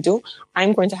do?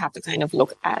 I'm going to have to kind of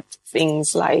look at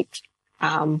things like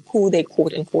who they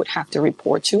quote unquote have to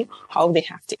report to, how they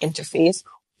have to interface,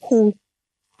 who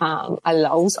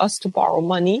allows us to borrow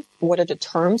money, what are the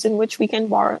terms in which we can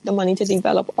borrow the money to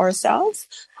develop ourselves.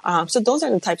 So those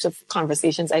are the types of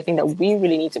conversations I think that we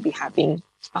really need to be having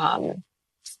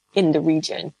in the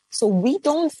region. So we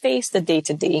don't face the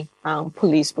day-to-day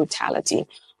police brutality,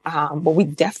 but we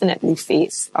definitely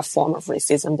face a form of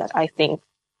racism that I think,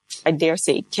 I dare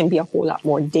say, can be a whole lot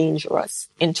more dangerous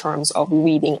in terms of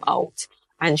weeding out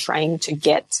and trying to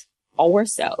get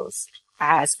ourselves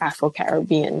as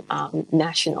Afro-Caribbean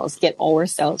nationals, get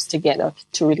ourselves together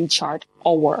to really chart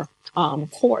our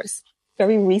course.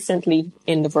 Very recently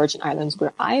in the Virgin Islands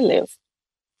where I live,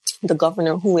 the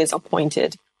governor who is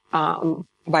appointed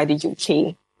by the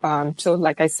UK, so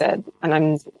like I said, and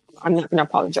I'm not going to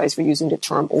apologize for using the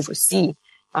term oversee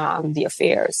the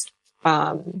affairs,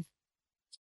 who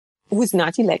is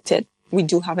not elected. We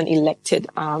do have an elected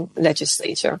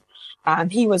legislature.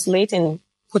 He was late in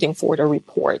putting forward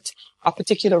a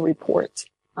particular report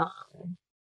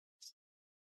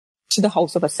to the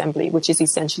House of Assembly, which is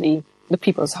essentially the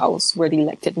people's house where the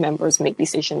elected members make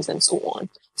decisions and so on.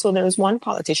 So there was one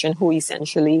politician who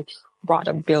essentially brought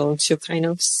a bill to kind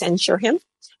of censure him,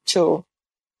 to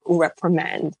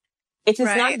reprimand. It is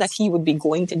not that he would be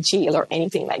going to jail or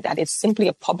anything like that. It's simply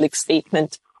a public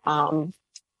statement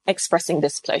expressing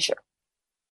displeasure.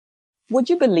 Would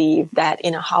you believe that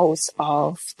in a house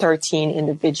of 13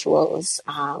 individuals,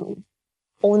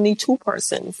 only 2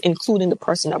 persons, including the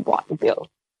person that brought the bill,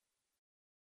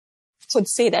 could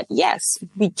say that, yes,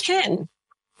 we can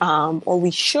or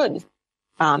we should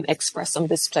express some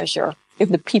displeasure if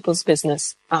the people's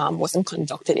business wasn't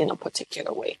conducted in a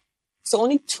particular way. So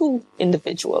only 2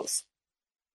 individuals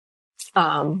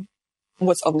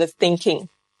was of the thinking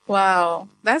Wow,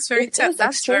 that's very It is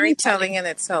that's very extremely telling in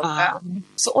itself. Wow.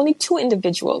 So only two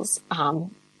individuals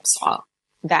saw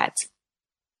that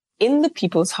in the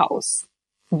people's house,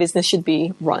 business should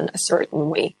be run a certain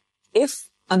way. If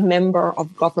a member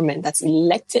of government that's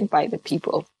elected by the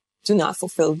people do not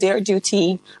fulfill their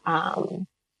duty,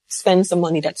 spend some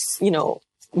money that's,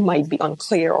 might be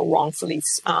unclear or wrongfully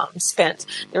spent.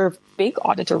 There are big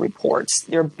auditor reports.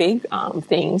 There are big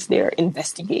things. There are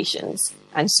investigations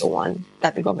and so on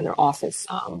that the governor office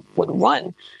would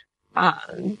run.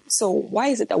 So why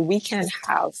is it that we can't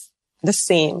have the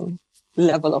same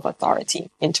level of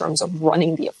authority in terms of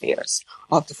running the affairs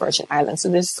of the Virgin Islands? So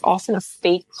there's often a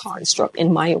fake construct,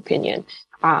 in my opinion,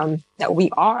 that we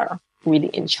are really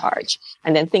in charge.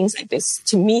 And then things like this,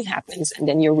 to me, happens. And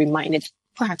then you're reminded,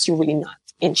 perhaps you're really not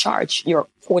in charge. You're,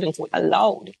 quote unquote,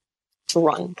 allowed to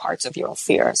run parts of your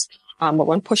affairs. But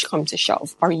when push comes to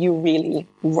shove, are you really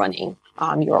running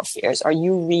your affairs? Are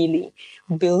you really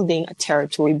building a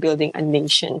territory, building a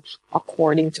nation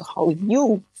according to how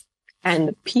you and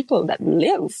the people that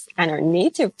live and are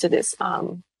native to this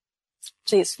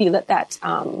place feel that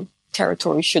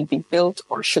territory should be built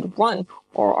or should run?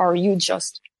 Or are you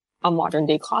just a modern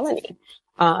day colony?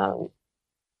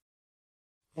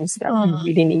 So that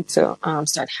we really need to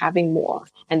start having more.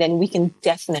 And then we can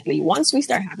definitely, once we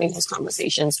start having those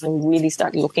conversations and really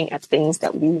start looking at things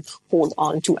that we hold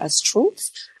on to as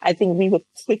truths, I think we would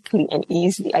quickly and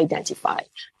easily identify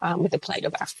with the plight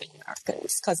of African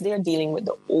Americans, because they're dealing with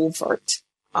the overt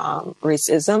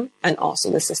racism and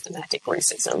also the systematic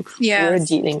racism. Yes. We're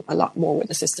dealing a lot more with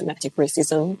the systematic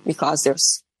racism because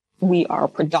we are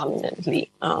predominantly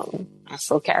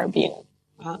Afro-Caribbean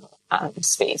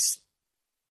space.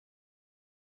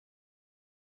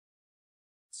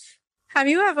 Have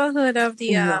you ever heard of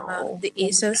the No.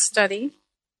 ACEs study?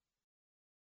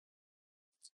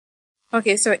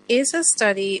 Okay, so ACEs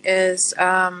study is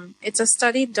it's a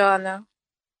study done I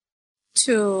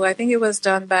think it was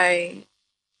done by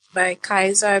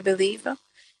Kaiser, I believe,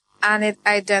 and it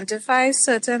identifies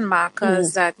certain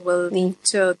markers that will lead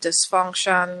to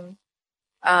dysfunction,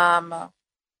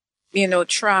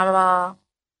 trauma,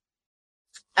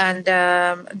 and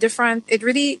it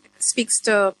really speaks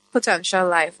to potential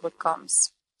life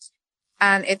outcomes.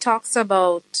 And it talks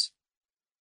about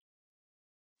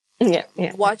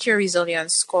what your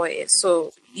resilience score is.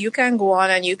 So you can go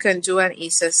on and you can do an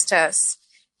ACEs test,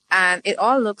 and it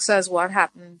all looks as what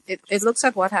happened. It looks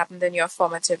at what happened in your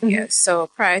formative years. So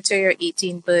prior to your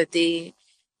 18th birthday,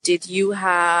 did you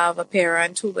have a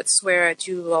parent who would swear at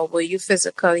you, or were you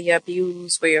physically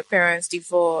abused? Were your parents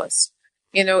divorced?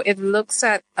 It looks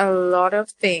at a lot of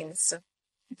things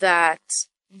that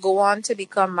go on to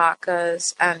become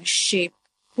markers and shape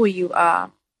who you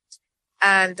are.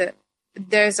 And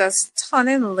there's a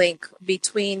stunning link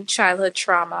between childhood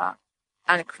trauma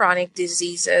and chronic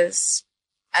diseases,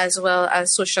 as well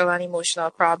as social and emotional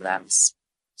problems.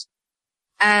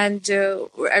 And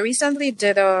I recently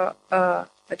did a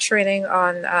training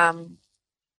on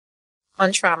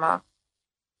trauma.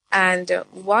 And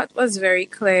what was very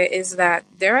clear is that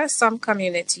there are some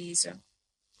communities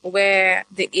where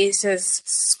the ACEs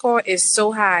score is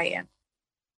so high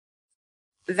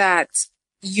that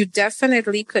you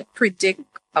definitely could predict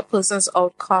a person's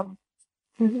outcome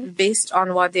based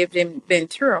on what they've been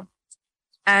through.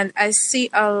 And I see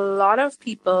a lot of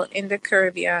people in the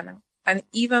Caribbean and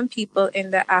even people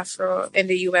in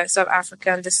the US of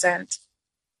African descent,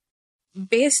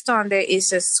 based on their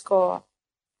ACEs score,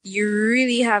 you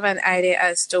really have an idea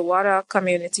as to what our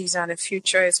communities and the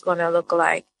future is going to look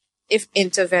like if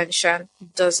intervention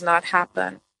does not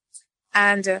happen.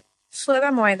 And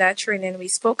furthermore, in that training, we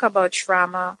spoke about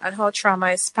trauma and how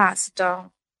trauma is passed down.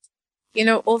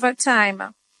 Over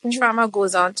time, trauma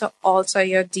goes on to alter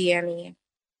your DNA.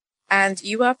 And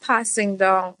you are passing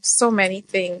down so many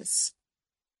things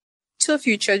to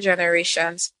future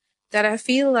generations that I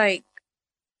feel like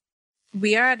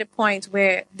we are at the point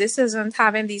where this isn't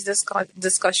having these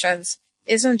discussions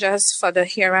isn't just for the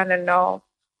here and the now,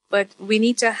 but we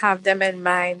need to have them in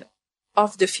mind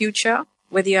of the future,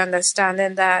 with the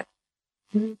understanding that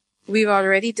we've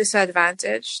already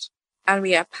disadvantaged and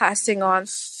we are passing on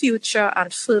future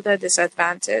and further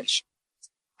disadvantage.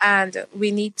 And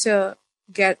we need to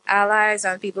get allies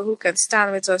and people who can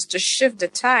stand with us to shift the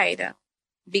tide,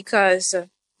 because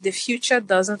the future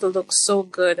doesn't look so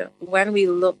good when we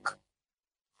look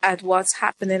at what's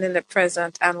happening in the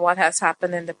present and what has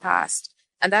happened in the past.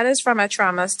 And that is from a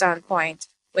trauma standpoint,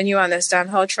 when you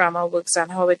understand how trauma works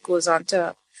and how it goes on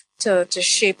to to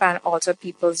shape and alter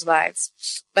people's lives.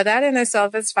 But that in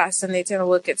itself is fascinating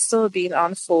work. It's still being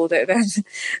unfolded, and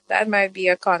that might be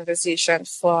a conversation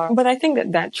But I think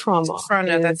that that trauma for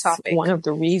another is topic. one of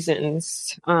the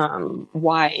reasons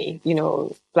why,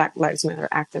 Black Lives Matter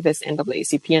activists,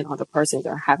 NAACP, and other persons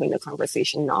are having the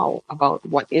conversation now about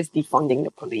what is defunding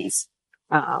the police,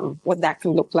 what that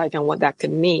can look like and what that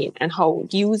could mean, and how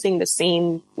using the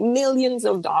same millions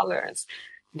of dollars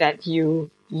that you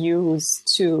use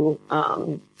to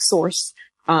source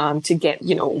to get,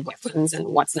 weapons and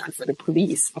what's not for the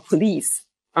police, a police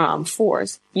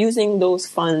force, using those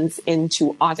funds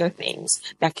into other things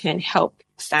that can help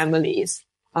families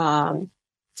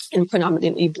in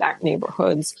predominantly Black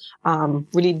neighborhoods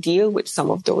really deal with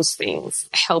some of those things,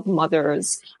 help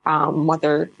mothers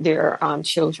mother their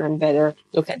children better,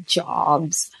 look at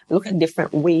jobs, look at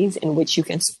different ways in which you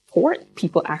can support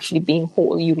people actually being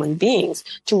whole human beings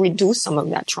to reduce some of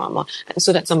that trauma, and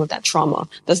so that some of that trauma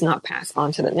does not pass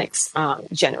on to the next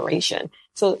generation.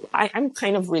 So I'm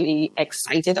kind of really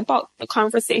excited about the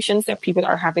conversations that people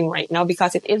are having right now,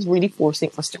 because it is really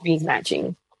forcing us to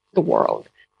reimagine the world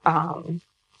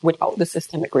without the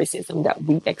systemic racism that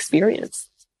we experience.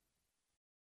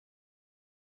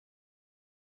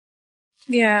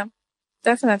 Yeah,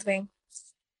 definitely.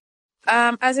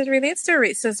 As it relates to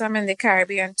racism in the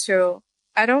Caribbean too,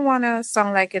 I don't want to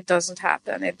sound like it doesn't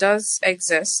happen. It does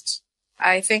exist.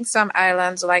 I think some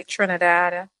islands like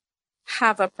Trinidad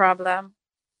have a problem.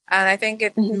 And I think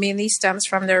it mainly stems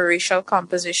from their racial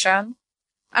composition.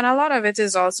 And a lot of it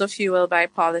is also fueled by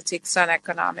politics and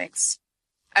economics.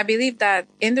 I believe that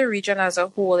in the region as a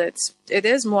whole, it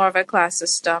is more of a class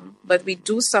system, but we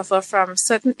do suffer from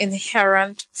certain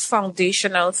inherent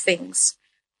foundational things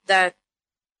that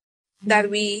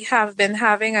we have been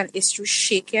having an issue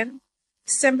shaking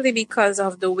simply because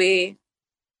of the way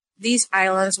these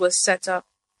islands were set up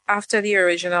after the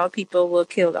original people were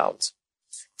killed out.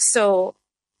 So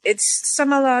it's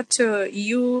similar to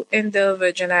you in the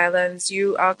Virgin Islands.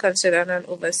 You are considered an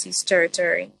overseas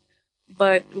territory,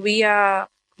 but we are,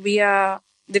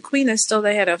 the Queen is still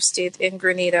the head of state in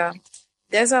Grenada.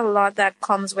 There's a lot that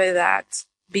comes with that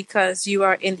because you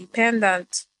are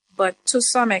independent, but to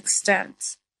some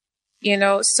extent,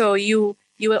 so you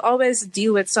will always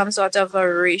deal with some sort of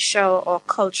a racial or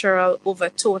cultural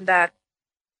overtone that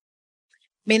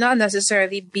may not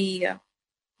necessarily be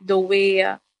the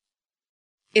way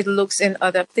it looks in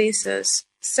other places,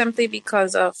 simply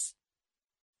because of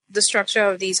the structure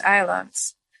of these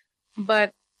islands.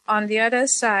 But on the other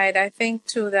side, I think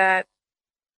too that,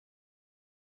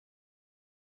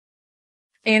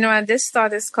 and this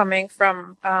thought is coming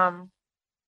from a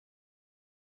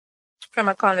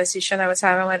conversation I was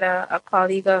having with a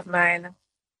colleague of mine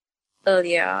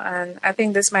earlier, and I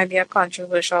think this might be a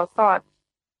controversial thought,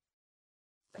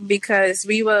 because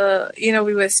we were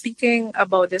speaking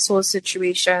about this whole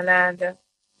situation, and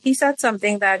he said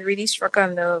something that really struck a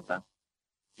nerve.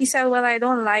 He said, well, I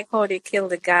don't like how they killed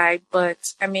the guy,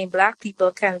 but I mean, Black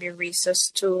people can be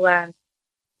racist too, and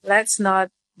let's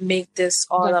not make this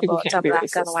all Black people about can't a be black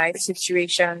racist. and white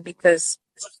situation, because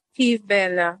he's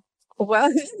been, so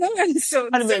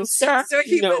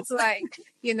he was like,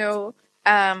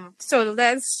 so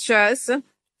let's just,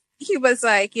 he was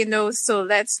like, so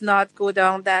let's not go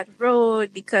down that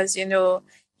road, because,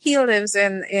 he lives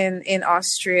in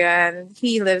Austria, and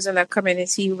he lives in a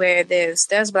community where there's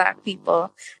Black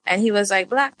people. And he was like,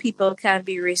 Black people can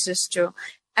be racist too.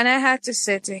 And I had to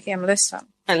say to him, listen.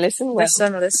 And listen well.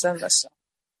 Listen.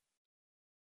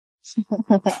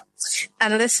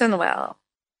 And listen well.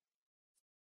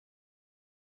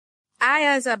 I,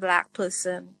 as a Black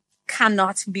person,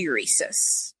 cannot be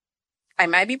racist. I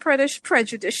might be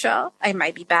prejudicial. I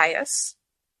might be biased.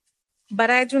 But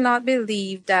I do not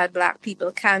believe that Black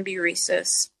people can be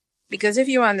racist. Because if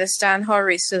you understand how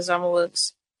racism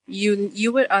works,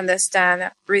 you would understand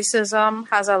racism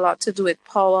has a lot to do with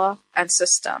power and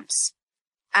systems.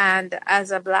 And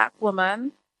as a Black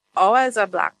woman, or as a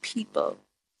Black people,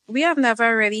 we have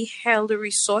never really held the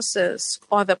resources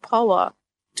or the power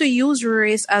to use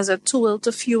race as a tool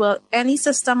to fuel any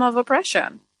system of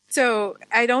oppression. So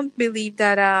I don't believe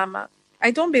that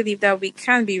we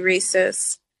can be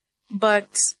racist,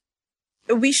 but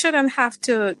we shouldn't have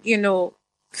to,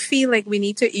 feel like we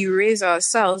need to erase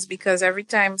ourselves because every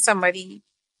time somebody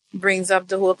brings up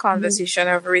the whole conversation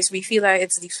of race, we feel like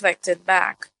it's deflected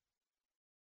back.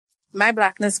 My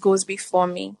Blackness goes before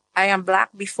me. I am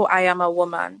Black before I am a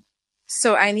woman.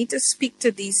 So I need to speak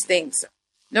to these things.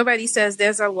 Nobody says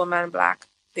there's a woman Black.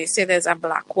 They say there's a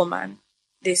Black woman.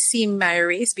 They see my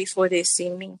race before they see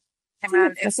me.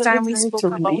 And it's time we spoke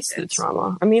about the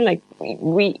trauma. I mean, like,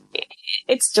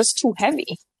 it's just too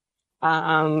heavy.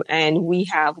 And we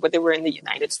have, whether we're in the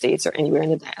United States or anywhere in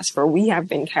the diaspora, we have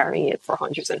been carrying it for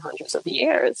hundreds and hundreds of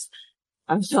years.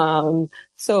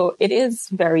 So it is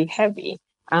very heavy.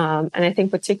 And I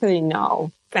think particularly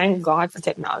now, thank God for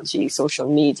technology, social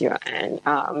media,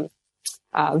 and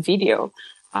video.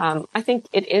 I think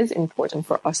it is important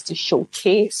for us to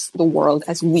showcase the world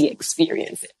as we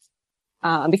experience it.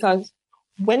 Because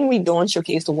when we don't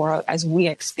showcase the world as we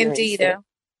experience it,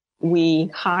 we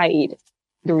hide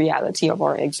the reality of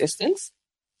our existence.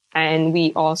 And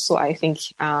we also, I think,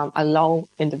 allow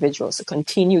individuals to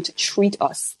continue to treat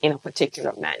us in a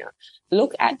particular manner.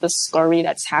 Look at the scurry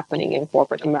that's happening in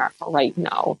corporate America right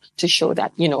now to show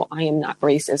that, I am not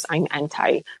racist, I'm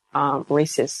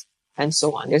anti-racist, and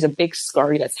so on. There's a big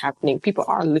scurry that's happening. People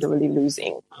are literally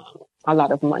losing a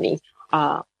lot of money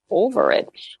over it.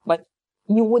 But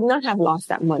you would not have lost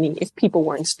that money if people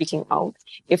weren't speaking out,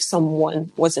 if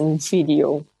someone was in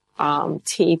video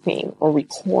taping or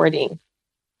recording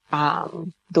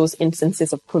those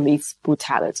instances of police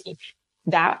brutality.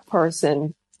 That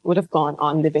person would have gone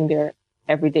on living their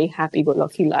everyday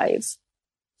happy-go-lucky lives,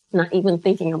 not even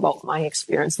thinking about my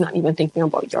experience, not even thinking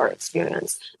about your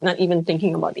experience, not even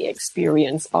thinking about the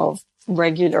experience of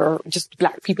regular, just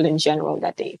Black people in general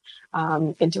that they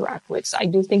interact with. So I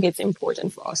do think it's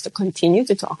important for us to continue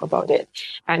to talk about it.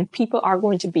 And people are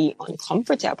going to be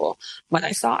uncomfortable. But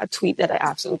I saw a tweet that I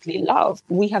absolutely love.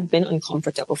 We have been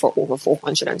uncomfortable for over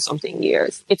 400 and something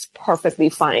years. It's perfectly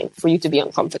fine for you to be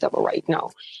uncomfortable right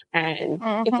now. And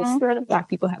if the spirit of Black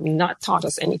people have not taught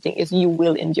us anything, is you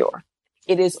will endure.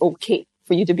 It is okay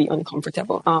for you to be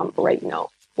uncomfortable right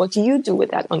now. What you do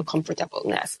with that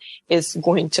uncomfortableness is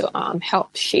going to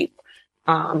help shape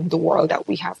the world that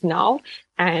we have now.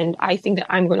 And I think that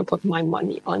I'm going to put my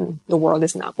money on the world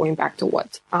is not going back to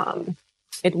what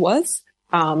it was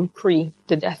pre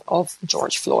the death of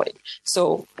George Floyd.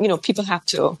 So, people have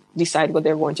to decide what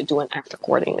they're going to do and act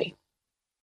accordingly.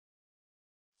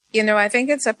 I think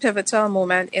it's a pivotal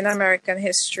moment in American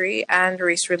history and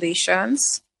race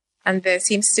relations. And there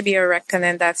seems to be a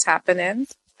reckoning that's happening.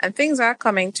 And things are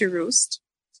coming to roost.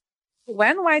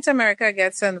 When white America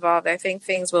gets involved, I think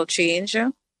things will change.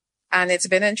 And it's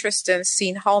been interesting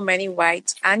seeing how many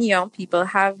white and young people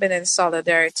have been in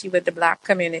solidarity with the Black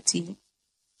community.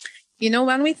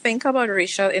 When we think about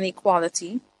racial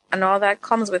inequality and all that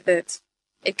comes with it,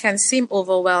 it can seem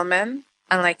overwhelming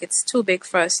and like it's too big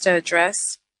for us to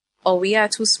address, or we are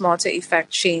too small to effect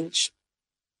change.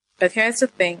 But here's the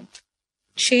thing.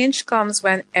 Change comes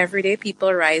when everyday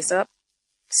people rise up,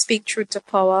 speak truth to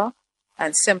power,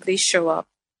 and simply show up.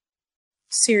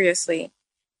 Seriously.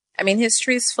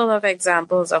 History is full of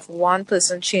examples of one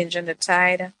person changing the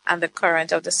tide and the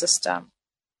current of the system.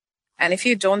 And if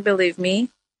you don't believe me,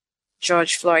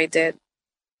 George Floyd did.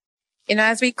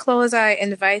 As we close, I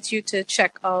invite you to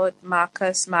check out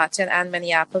Marcus Martin and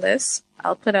Minneapolis.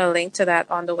 I'll put a link to that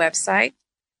on the website.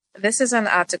 This is an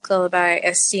article by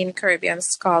esteemed Caribbean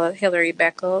scholar Hilary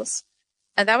Beckles.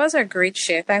 And that was a great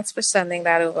share. Thanks for sending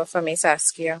that over for me,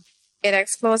 Saskia. It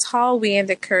explores how we in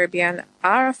the Caribbean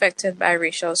are affected by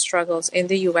racial struggles in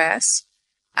the U.S.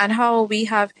 and how we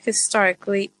have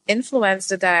historically influenced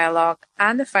the dialogue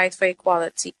and the fight for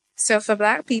equality. So for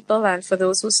Black people and for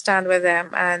those who stand with them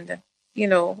and,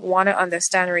 want to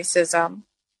understand racism,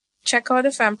 check out the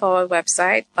FemPower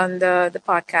website under the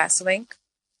podcast link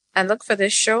and look for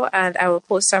this show, and I will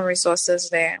post some resources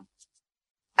there.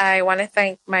 I want to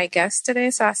thank my guest today,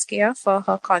 Saskia, for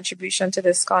her contribution to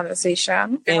this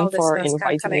conversation. And for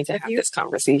inviting me to have this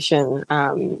conversation.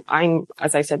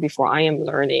 As I said before, I am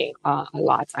learning a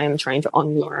lot. I am trying to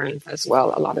unlearn as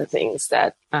well a lot of things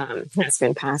that has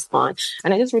been passed on.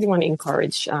 And I just really want to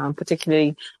encourage,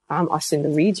 particularly us in the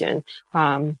region,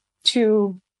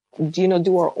 to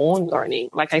do our own learning.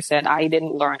 Like I said, I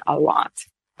didn't learn a lot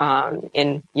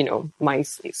in my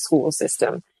school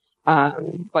system.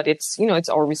 But it's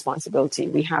our responsibility.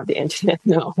 We have the internet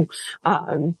now.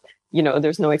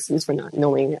 There's no excuse for not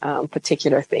knowing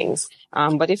particular things.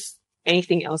 But if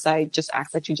anything else, I just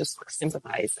ask that you just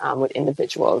sympathize with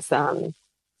individuals,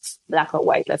 Black or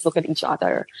white. Let's look at each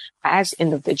other as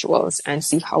individuals and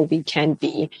see how we can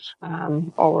be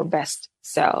our best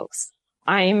selves.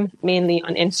 I'm mainly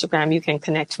on Instagram. You can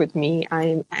connect with me.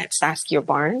 I'm at Saskia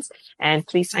Barnes. And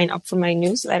please sign up for my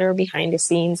newsletter, Behind the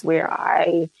Scenes, where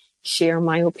I share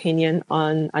my opinion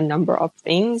on a number of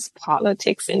things,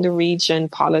 politics in the region,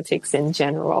 politics in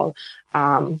general,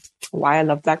 why I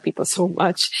love Black people so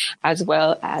much, as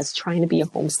well as trying to be a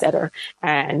homesteader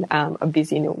and a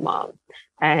busy new mom.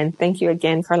 And thank you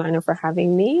again, Carolina, for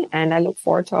having me. And I look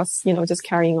forward to us, just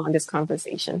carrying on this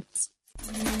conversation.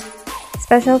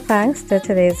 Special thanks to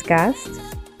today's guest,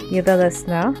 you the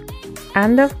listener,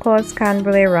 and of course Can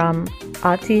Brulee Rum,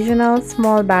 artisanal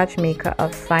small batch maker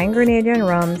of fine Grenadian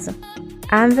rums,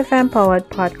 and the FemPowered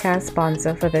podcast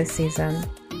sponsor for this season.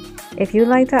 If you'd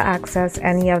like to access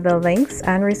any of the links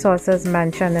and resources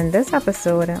mentioned in this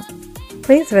episode,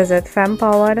 please visit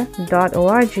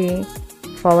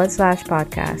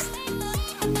fempowered.org/podcast.